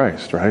are the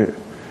Christ, right?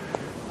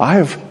 I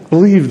have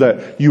believed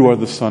that you are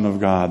the Son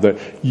of God, that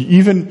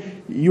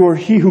even you are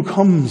he who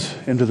comes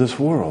into this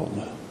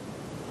world.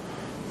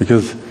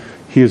 Because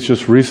he has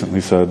just recently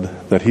said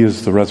that he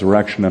is the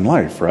resurrection and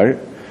life, right?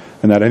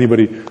 And that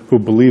anybody who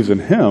believes in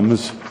him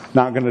is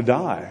not going to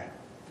die,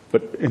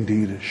 but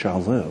indeed shall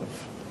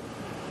live.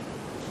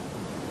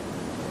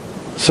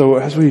 So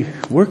as we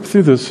work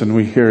through this and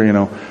we hear,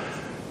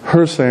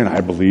 her saying,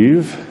 I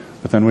believe,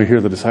 but then we hear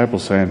the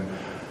disciples saying,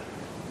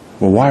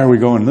 well, why are we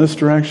going this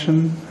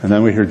direction? And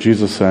then we hear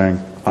Jesus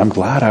saying, I'm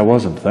glad I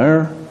wasn't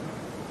there.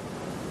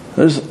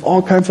 There's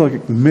all kinds of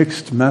like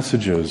mixed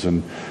messages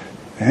and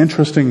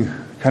interesting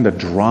kind of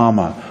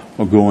drama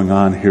going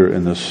on here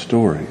in this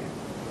story.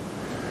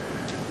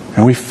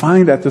 And we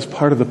find at this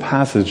part of the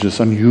passage this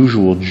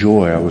unusual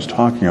joy I was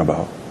talking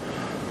about.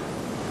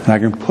 And I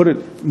can put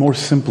it more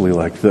simply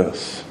like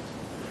this.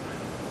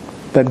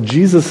 That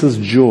Jesus'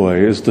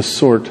 joy is the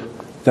sort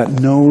that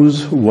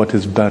knows what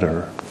is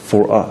better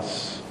for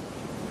us.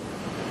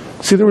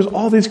 See, there was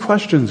all these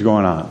questions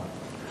going on.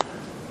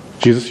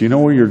 Jesus, you know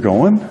where you're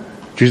going?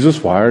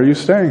 Jesus, why are you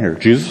staying here?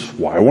 Jesus,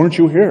 why weren't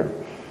you here?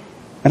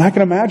 And I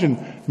can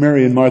imagine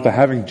Mary and Martha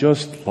having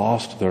just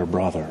lost their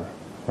brother,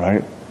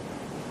 right?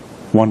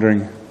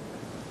 Wondering,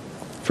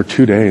 for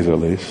 2 days at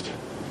least,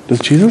 does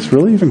Jesus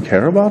really even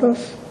care about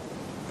us?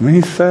 I mean,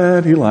 he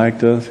said he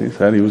liked us. He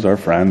said he was our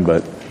friend,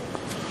 but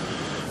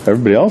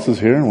everybody else is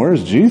here, and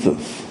where's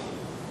Jesus?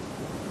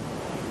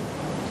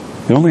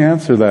 The only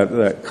answer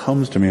that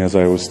comes to me as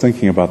I was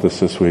thinking about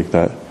this week,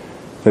 that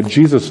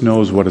Jesus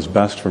knows what is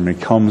best for me,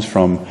 comes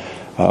from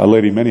a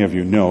lady many of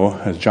you know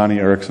as Johnny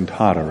Erickson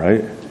Tata,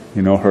 right?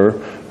 You know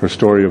her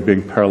story of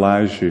being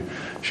paralyzed.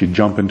 She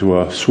jumped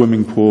into a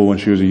swimming pool when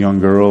she was a young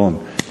girl and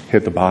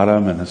hit the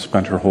bottom and has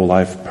spent her whole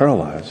life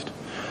paralyzed.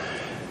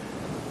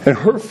 And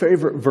her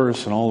favorite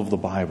verse in all of the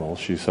Bible,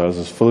 she says,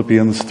 is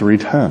Philippians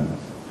 3:10,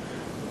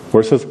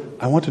 where it says,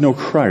 I want to know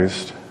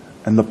Christ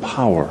and the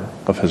power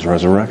of his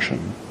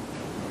resurrection.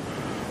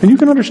 And you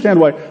can understand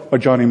why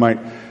Johnny might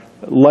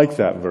like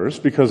that verse,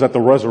 because at the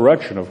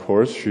resurrection, of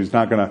course, she's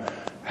not going to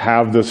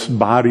have this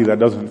body that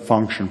doesn't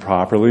function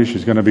properly.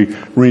 She's going to be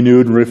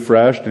renewed and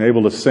refreshed and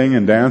able to sing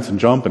and dance and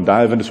jump and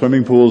dive into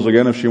swimming pools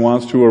again if she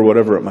wants to, or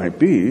whatever it might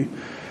be.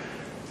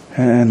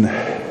 And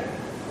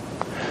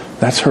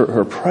that's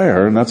her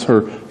prayer, and that's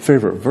her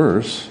favorite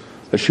verse,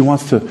 that she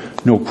wants to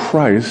know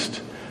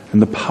Christ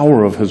and the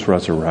power of his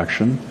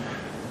resurrection.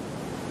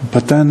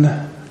 But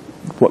then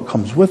what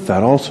comes with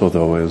that also,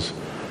 though, is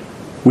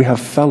we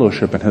have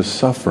fellowship in his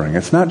suffering.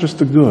 It's not just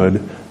the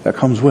good that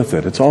comes with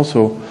it. It's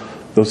also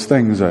those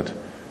things that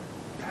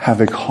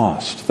have a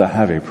cost, that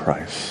have a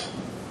price.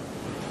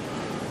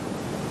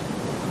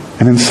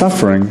 And in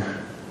suffering,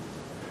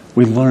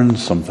 we learn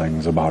some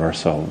things about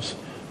ourselves.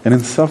 And in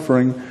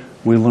suffering,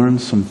 we learn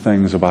some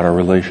things about our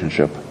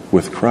relationship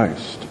with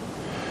Christ.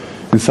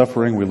 In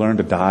suffering, we learn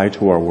to die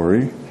to our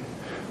worry.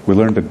 We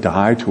learn to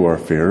die to our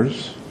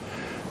fears.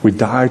 We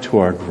die to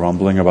our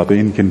grumbling about the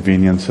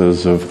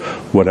inconveniences of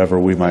whatever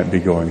we might be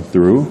going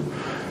through.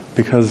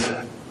 Because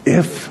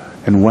if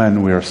and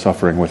when we are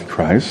suffering with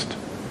Christ,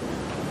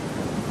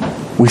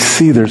 we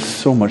see there's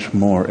so much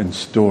more in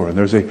store, and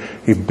there's a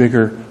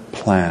bigger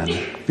plan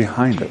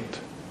behind it.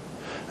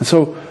 And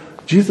so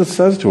Jesus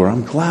says to her,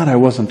 I'm glad I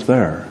wasn't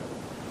there.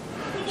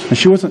 And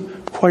she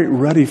wasn't quite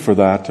ready for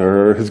that,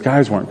 or his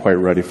guys weren't quite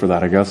ready for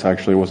that, I guess.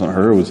 Actually, it wasn't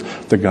her, it was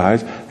the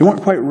guys. They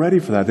weren't quite ready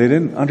for that. They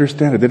didn't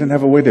understand it. They didn't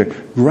have a way to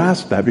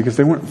grasp that because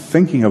they weren't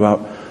thinking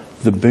about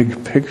the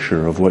big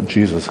picture of what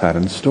Jesus had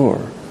in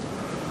store.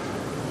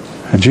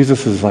 And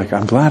Jesus is like,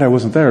 I'm glad I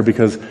wasn't there,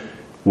 because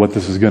what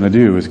this is going to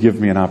do is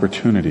give me an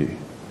opportunity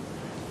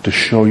to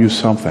show you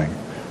something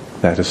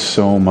that is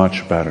so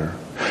much better.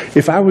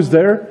 If I was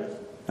there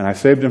and I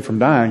saved him from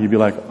dying, you'd be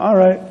like, all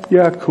right,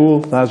 yeah,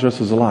 cool,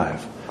 Lazarus is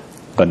alive.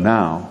 But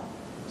now,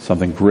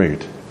 something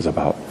great is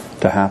about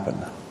to happen.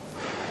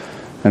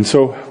 And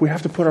so we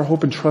have to put our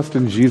hope and trust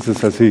in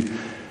Jesus as he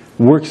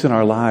works in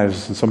our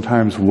lives in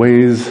sometimes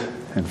ways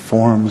and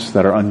forms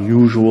that are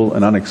unusual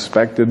and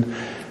unexpected,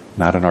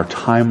 not in our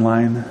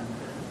timeline,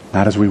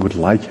 not as we would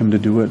like him to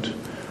do it.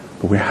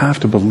 But we have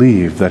to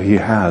believe that he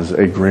has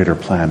a greater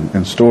plan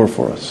in store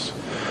for us.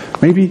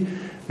 Maybe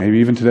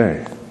even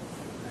today,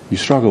 you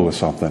struggle with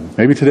something.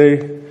 Maybe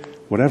today,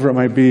 whatever it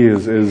might be,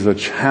 is a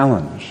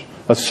challenge,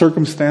 a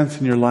circumstance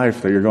in your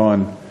life that you're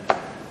going,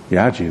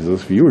 yeah,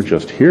 Jesus, if you were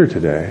just here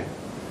today,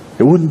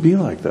 it wouldn't be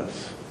like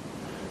this.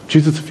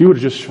 Jesus, if you would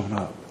have just shown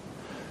up.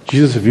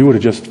 Jesus, if you would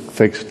have just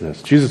fixed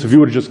this. Jesus, if you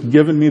would have just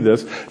given me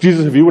this.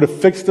 Jesus, if you would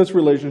have fixed this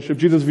relationship.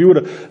 Jesus, if you would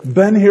have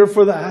been here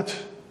for that,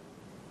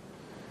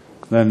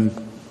 then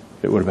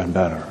it would have been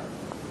better.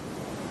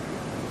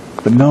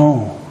 But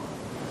know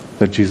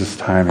that Jesus'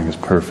 timing is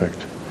perfect,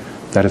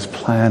 that his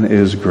plan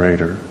is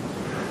greater.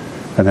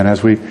 And then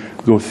as we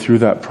go through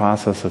that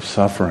process of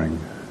suffering,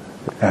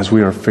 as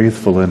we are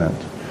faithful in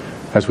it,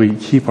 as we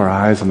keep our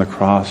eyes on the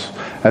cross,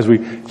 as we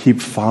keep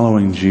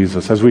following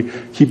Jesus, as we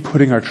keep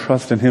putting our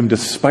trust in him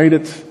despite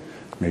it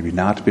maybe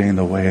not being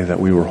the way that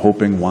we were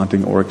hoping,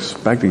 wanting, or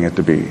expecting it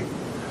to be,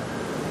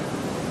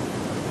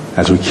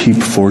 as we keep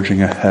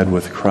forging ahead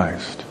with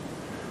Christ,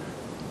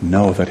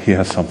 know that he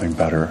has something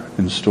better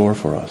in store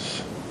for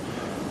us.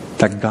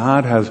 That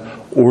God has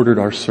ordered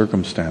our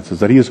circumstances,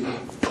 that he has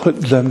put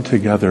them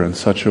together in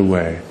such a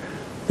way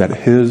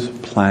that his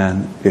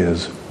plan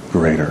is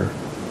greater.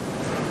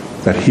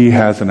 That he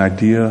has an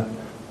idea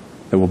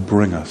that will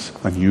bring us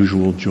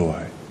unusual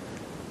joy,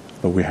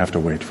 but we have to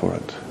wait for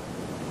it.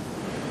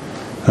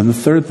 And the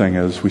third thing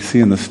is, we see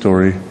in this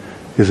story,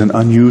 is an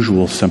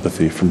unusual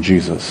sympathy from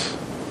Jesus.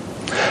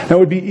 Now it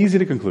would be easy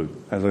to conclude,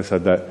 as I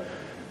said, that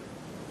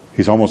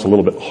he's almost a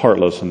little bit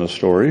heartless in this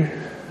story,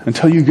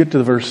 until you get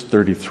to verse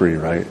 33,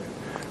 right?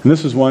 And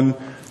this is one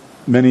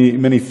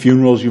many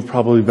funerals you've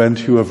probably been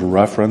to have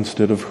referenced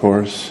it, of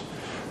course.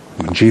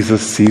 When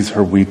Jesus sees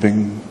her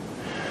weeping,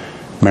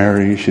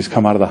 Mary, she's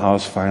come out of the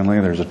house finally.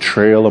 There's a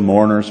trail of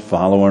mourners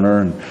following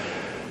her, and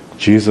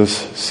Jesus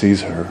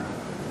sees her.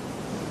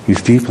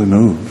 He's deeply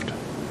moved.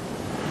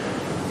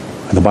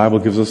 And the Bible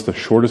gives us the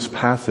shortest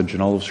passage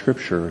in all of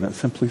Scripture, and it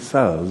simply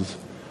says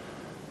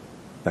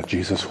that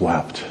Jesus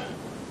wept.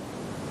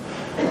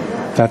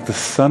 That the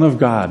Son of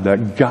God,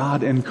 that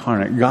God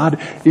incarnate,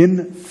 God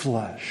in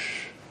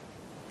flesh,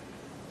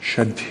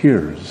 shed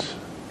tears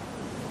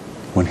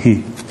when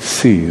he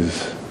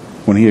sees,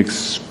 when he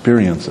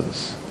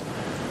experiences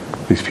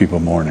these people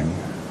mourning.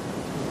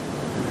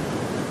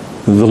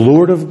 The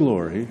Lord of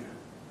glory,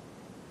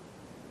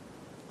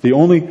 the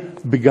only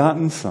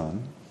begotten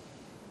Son,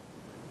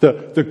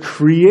 the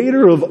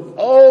creator of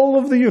all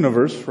of the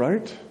universe,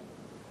 right?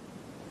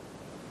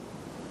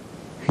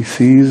 He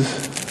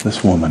sees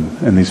this woman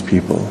and these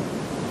people,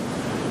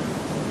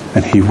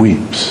 and he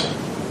weeps.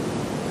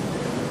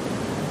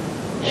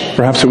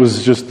 Perhaps it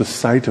was just the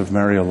sight of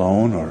Mary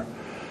alone, or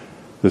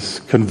this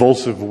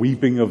convulsive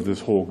weeping of this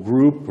whole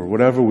group or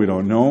whatever, we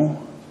don't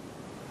know.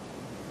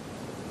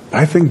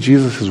 I think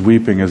Jesus'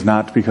 weeping is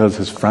not because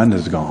his friend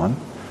is gone.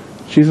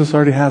 Jesus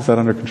already has that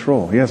under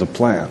control. He has a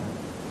plan.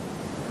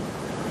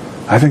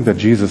 I think that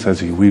Jesus, as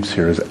he weeps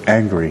here, is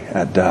angry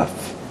at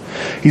death.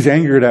 He's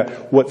angered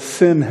at what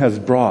sin has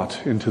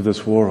brought into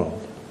this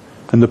world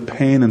and the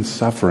pain and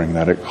suffering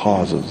that it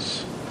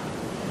causes.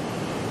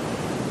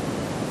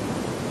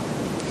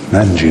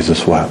 Then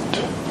Jesus wept.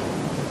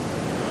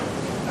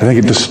 I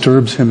think it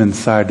disturbs him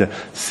inside to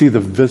see the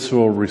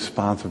visceral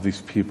response of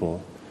these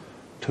people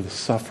to the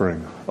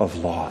suffering of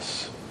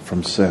loss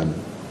from sin.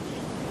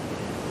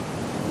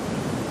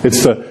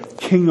 It's the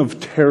king of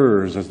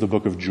terrors, as the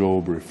book of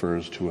Job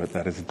refers to it,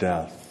 that is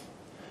death.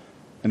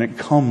 And it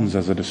comes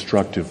as a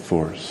destructive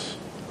force.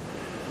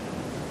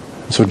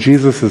 So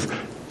Jesus is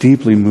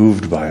deeply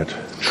moved by it,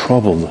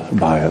 troubled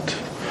by it.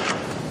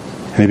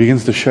 And he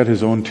begins to shed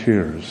his own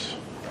tears.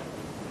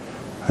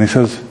 And he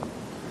says,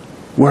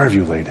 "Where have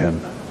you laid him?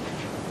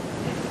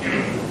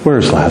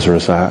 Where's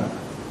Lazarus at?"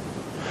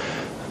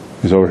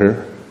 He's over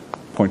here.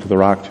 Point to the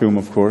rock tomb,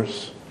 of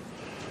course.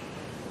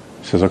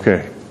 He says,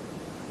 "Okay,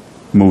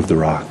 move the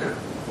rock."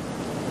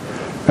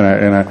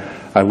 And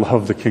I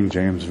love the King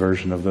James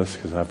version of this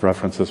because I've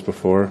referenced this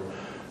before.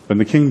 But in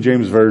the King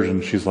James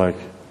version, she's like,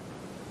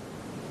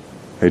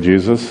 "Hey,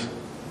 Jesus,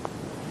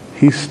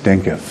 he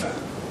stinketh.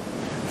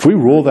 If we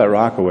roll that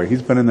rock away,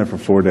 he's been in there for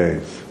 4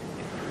 days.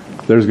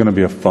 There's going to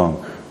be a funk.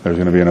 There's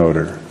going to be an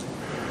odor.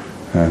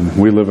 And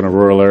we live in a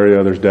rural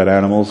area. There's dead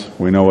animals.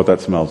 We know what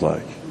that smells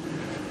like."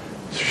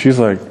 So she's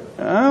like,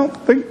 "I don't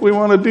think we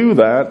want to do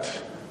that."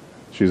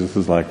 Jesus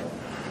is like,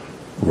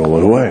 "Roll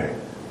it away."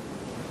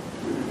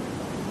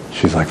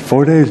 She's like,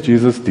 4 days,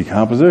 Jesus,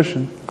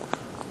 decomposition.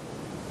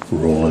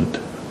 Roll it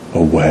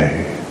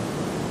away.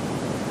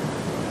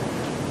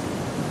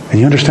 And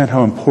you understand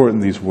how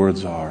important these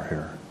words are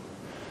here.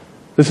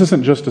 This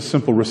isn't just a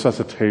simple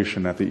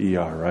resuscitation at the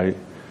ER, right?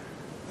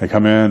 They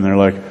come in, and they're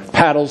like,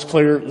 paddles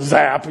clear,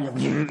 zap,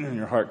 and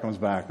your heart comes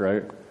back,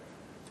 right?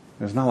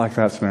 It's not like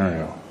that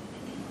scenario.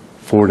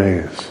 4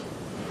 days.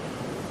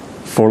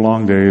 4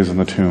 long days in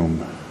the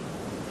tomb.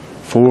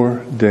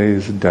 4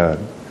 days dead.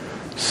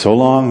 So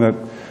long that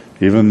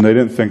even they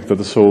didn't think that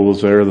the soul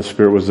was there, the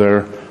spirit was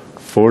there.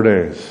 4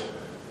 days.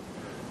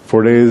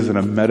 4 days in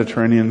a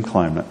Mediterranean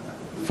climate.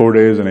 4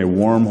 days in a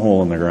warm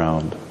hole in the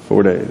ground.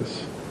 4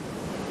 days.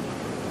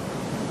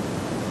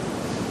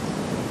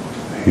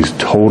 He's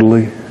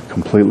totally,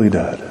 completely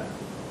dead.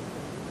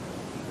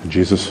 And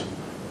Jesus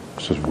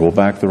says, "Roll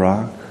back the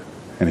rock,"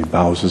 and he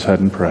bows his head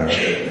in prayer.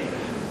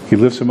 He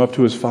lifts him up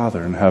to his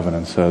Father in heaven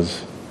and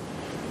says,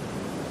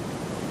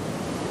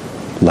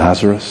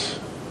 "Lazarus,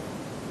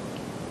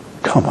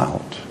 come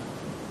out."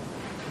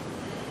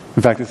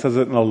 In fact, it says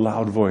it in a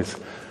loud voice.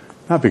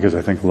 Not because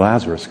I think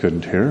Lazarus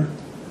couldn't hear.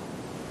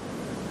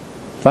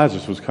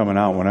 Lazarus was coming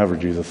out whenever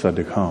Jesus said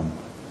to come.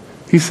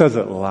 He says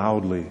it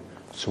loudly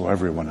so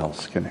everyone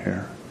else can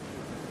hear.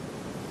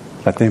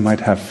 That they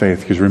might have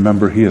faith. Because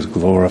remember, he is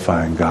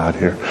glorifying God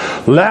here.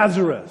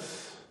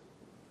 "Lazarus,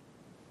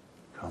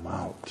 come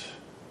out."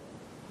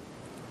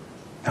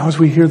 Now as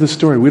we hear this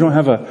story, we don't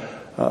have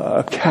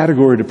a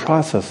category to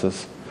process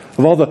this.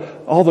 Of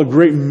all the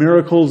great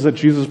miracles that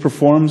Jesus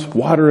performs,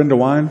 water into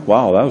wine,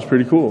 wow, that was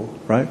pretty cool,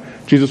 right?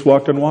 Jesus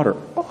walked on water.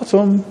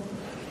 Awesome.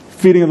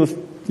 Feeding of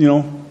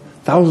the,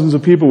 thousands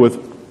of people with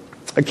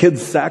a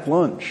kid's sack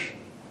lunch.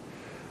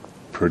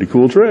 Pretty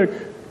cool trick.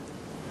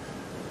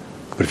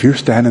 But if you're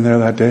standing there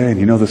that day and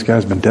you know this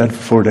guy's been dead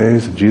for 4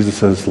 days and Jesus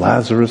says,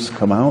 "Lazarus,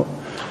 come out."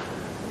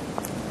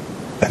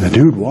 And the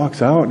dude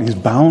walks out and he's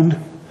bound,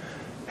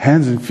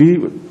 hands and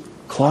feet with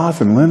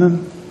cloth and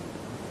linen.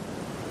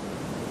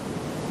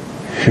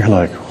 You're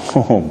like,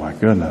 "Oh my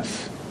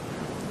goodness.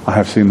 I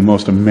have seen the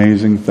most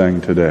amazing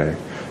thing today.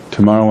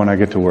 Tomorrow when I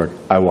get to work,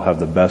 I will have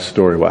the best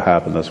story what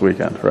happened this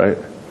weekend," right?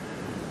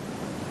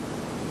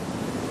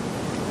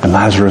 And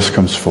Lazarus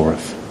comes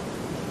forth.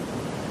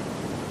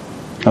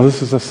 Now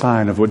this is a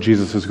sign of what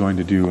Jesus is going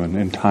to do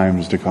in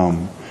times to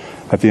come,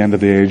 at the end of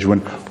the age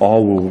when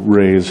all will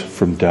raise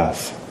from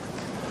death.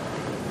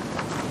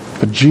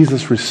 But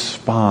Jesus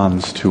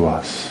responds to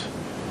us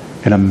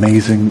in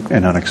amazing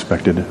and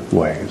unexpected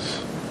ways.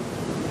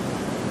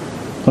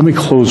 Let me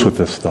close with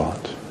this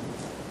thought.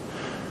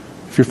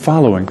 If you're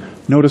following,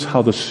 notice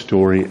how the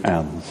story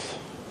ends.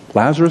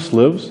 Lazarus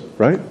lives,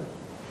 right?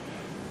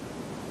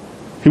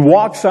 He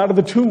walks out of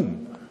the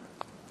tomb.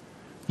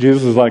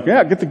 Jesus is like,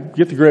 "Yeah, get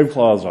the grave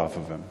clothes off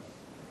of him."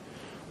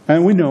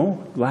 And we know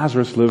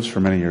Lazarus lives for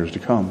many years to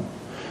come.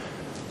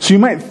 So you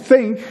might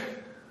think,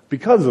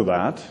 because of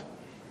that,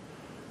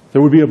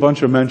 there would be a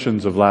bunch of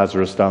mentions of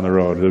Lazarus down the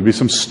road. There would be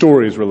some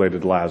stories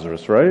related to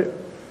Lazarus, right?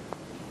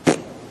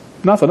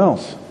 Nothing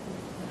else.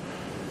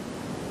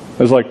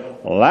 It's like,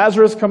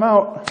 "Lazarus, come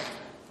out."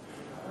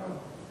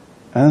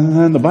 And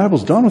then the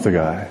Bible's done with the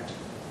guy.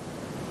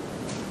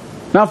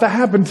 Now, if that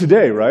happened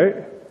today, right?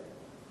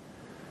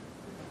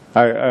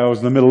 I was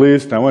in the Middle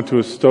East, and I went to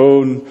a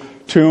stone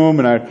tomb,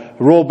 and I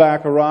rolled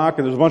back a rock,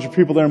 and there's a bunch of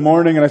people there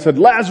mourning, and I said,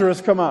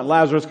 Lazarus, come out.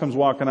 Lazarus comes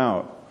walking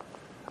out.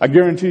 I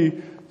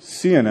guarantee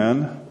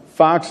CNN,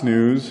 Fox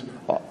News,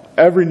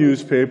 every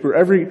newspaper,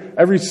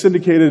 every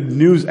syndicated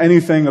news,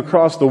 anything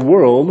across the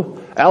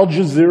world, Al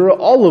Jazeera,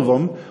 all of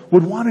them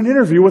would want an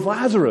interview with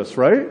Lazarus,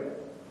 right?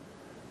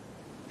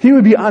 He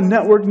would be on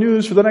network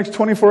news for the next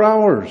 24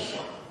 hours.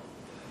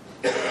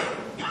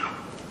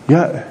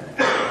 Yet,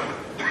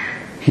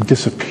 he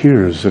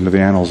disappears into the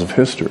annals of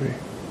history.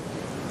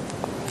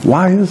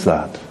 Why is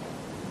that?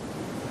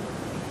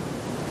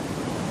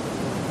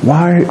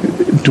 Why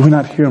do we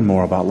not hear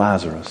more about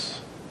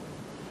Lazarus?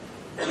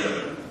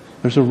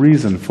 There's a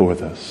reason for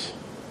this.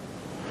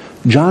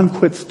 John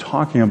quits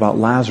talking about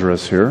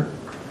Lazarus here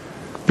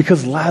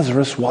because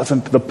Lazarus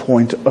wasn't the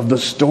point of the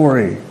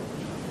story.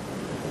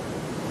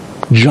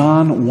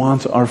 John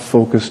wants our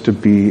focus to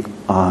be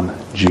on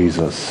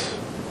Jesus,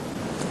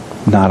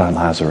 not on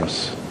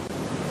Lazarus.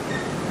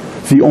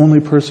 The only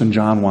person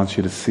John wants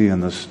you to see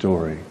in this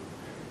story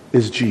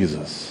is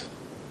Jesus,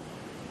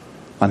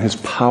 on his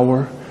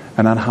power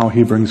and on how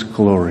he brings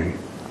glory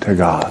to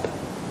God.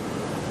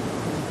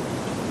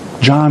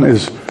 John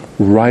is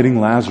writing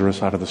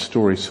Lazarus out of the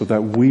story so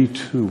that we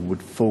too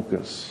would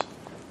focus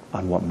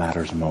on what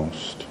matters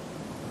most.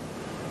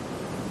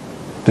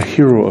 The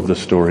hero of the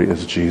story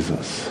is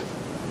Jesus.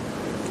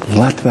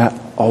 Let that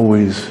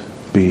always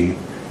be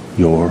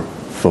your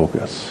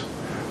focus,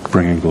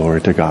 bringing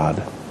glory to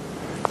God.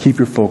 Keep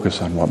your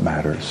focus on what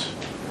matters.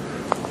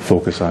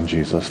 Focus on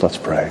Jesus. Let's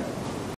pray.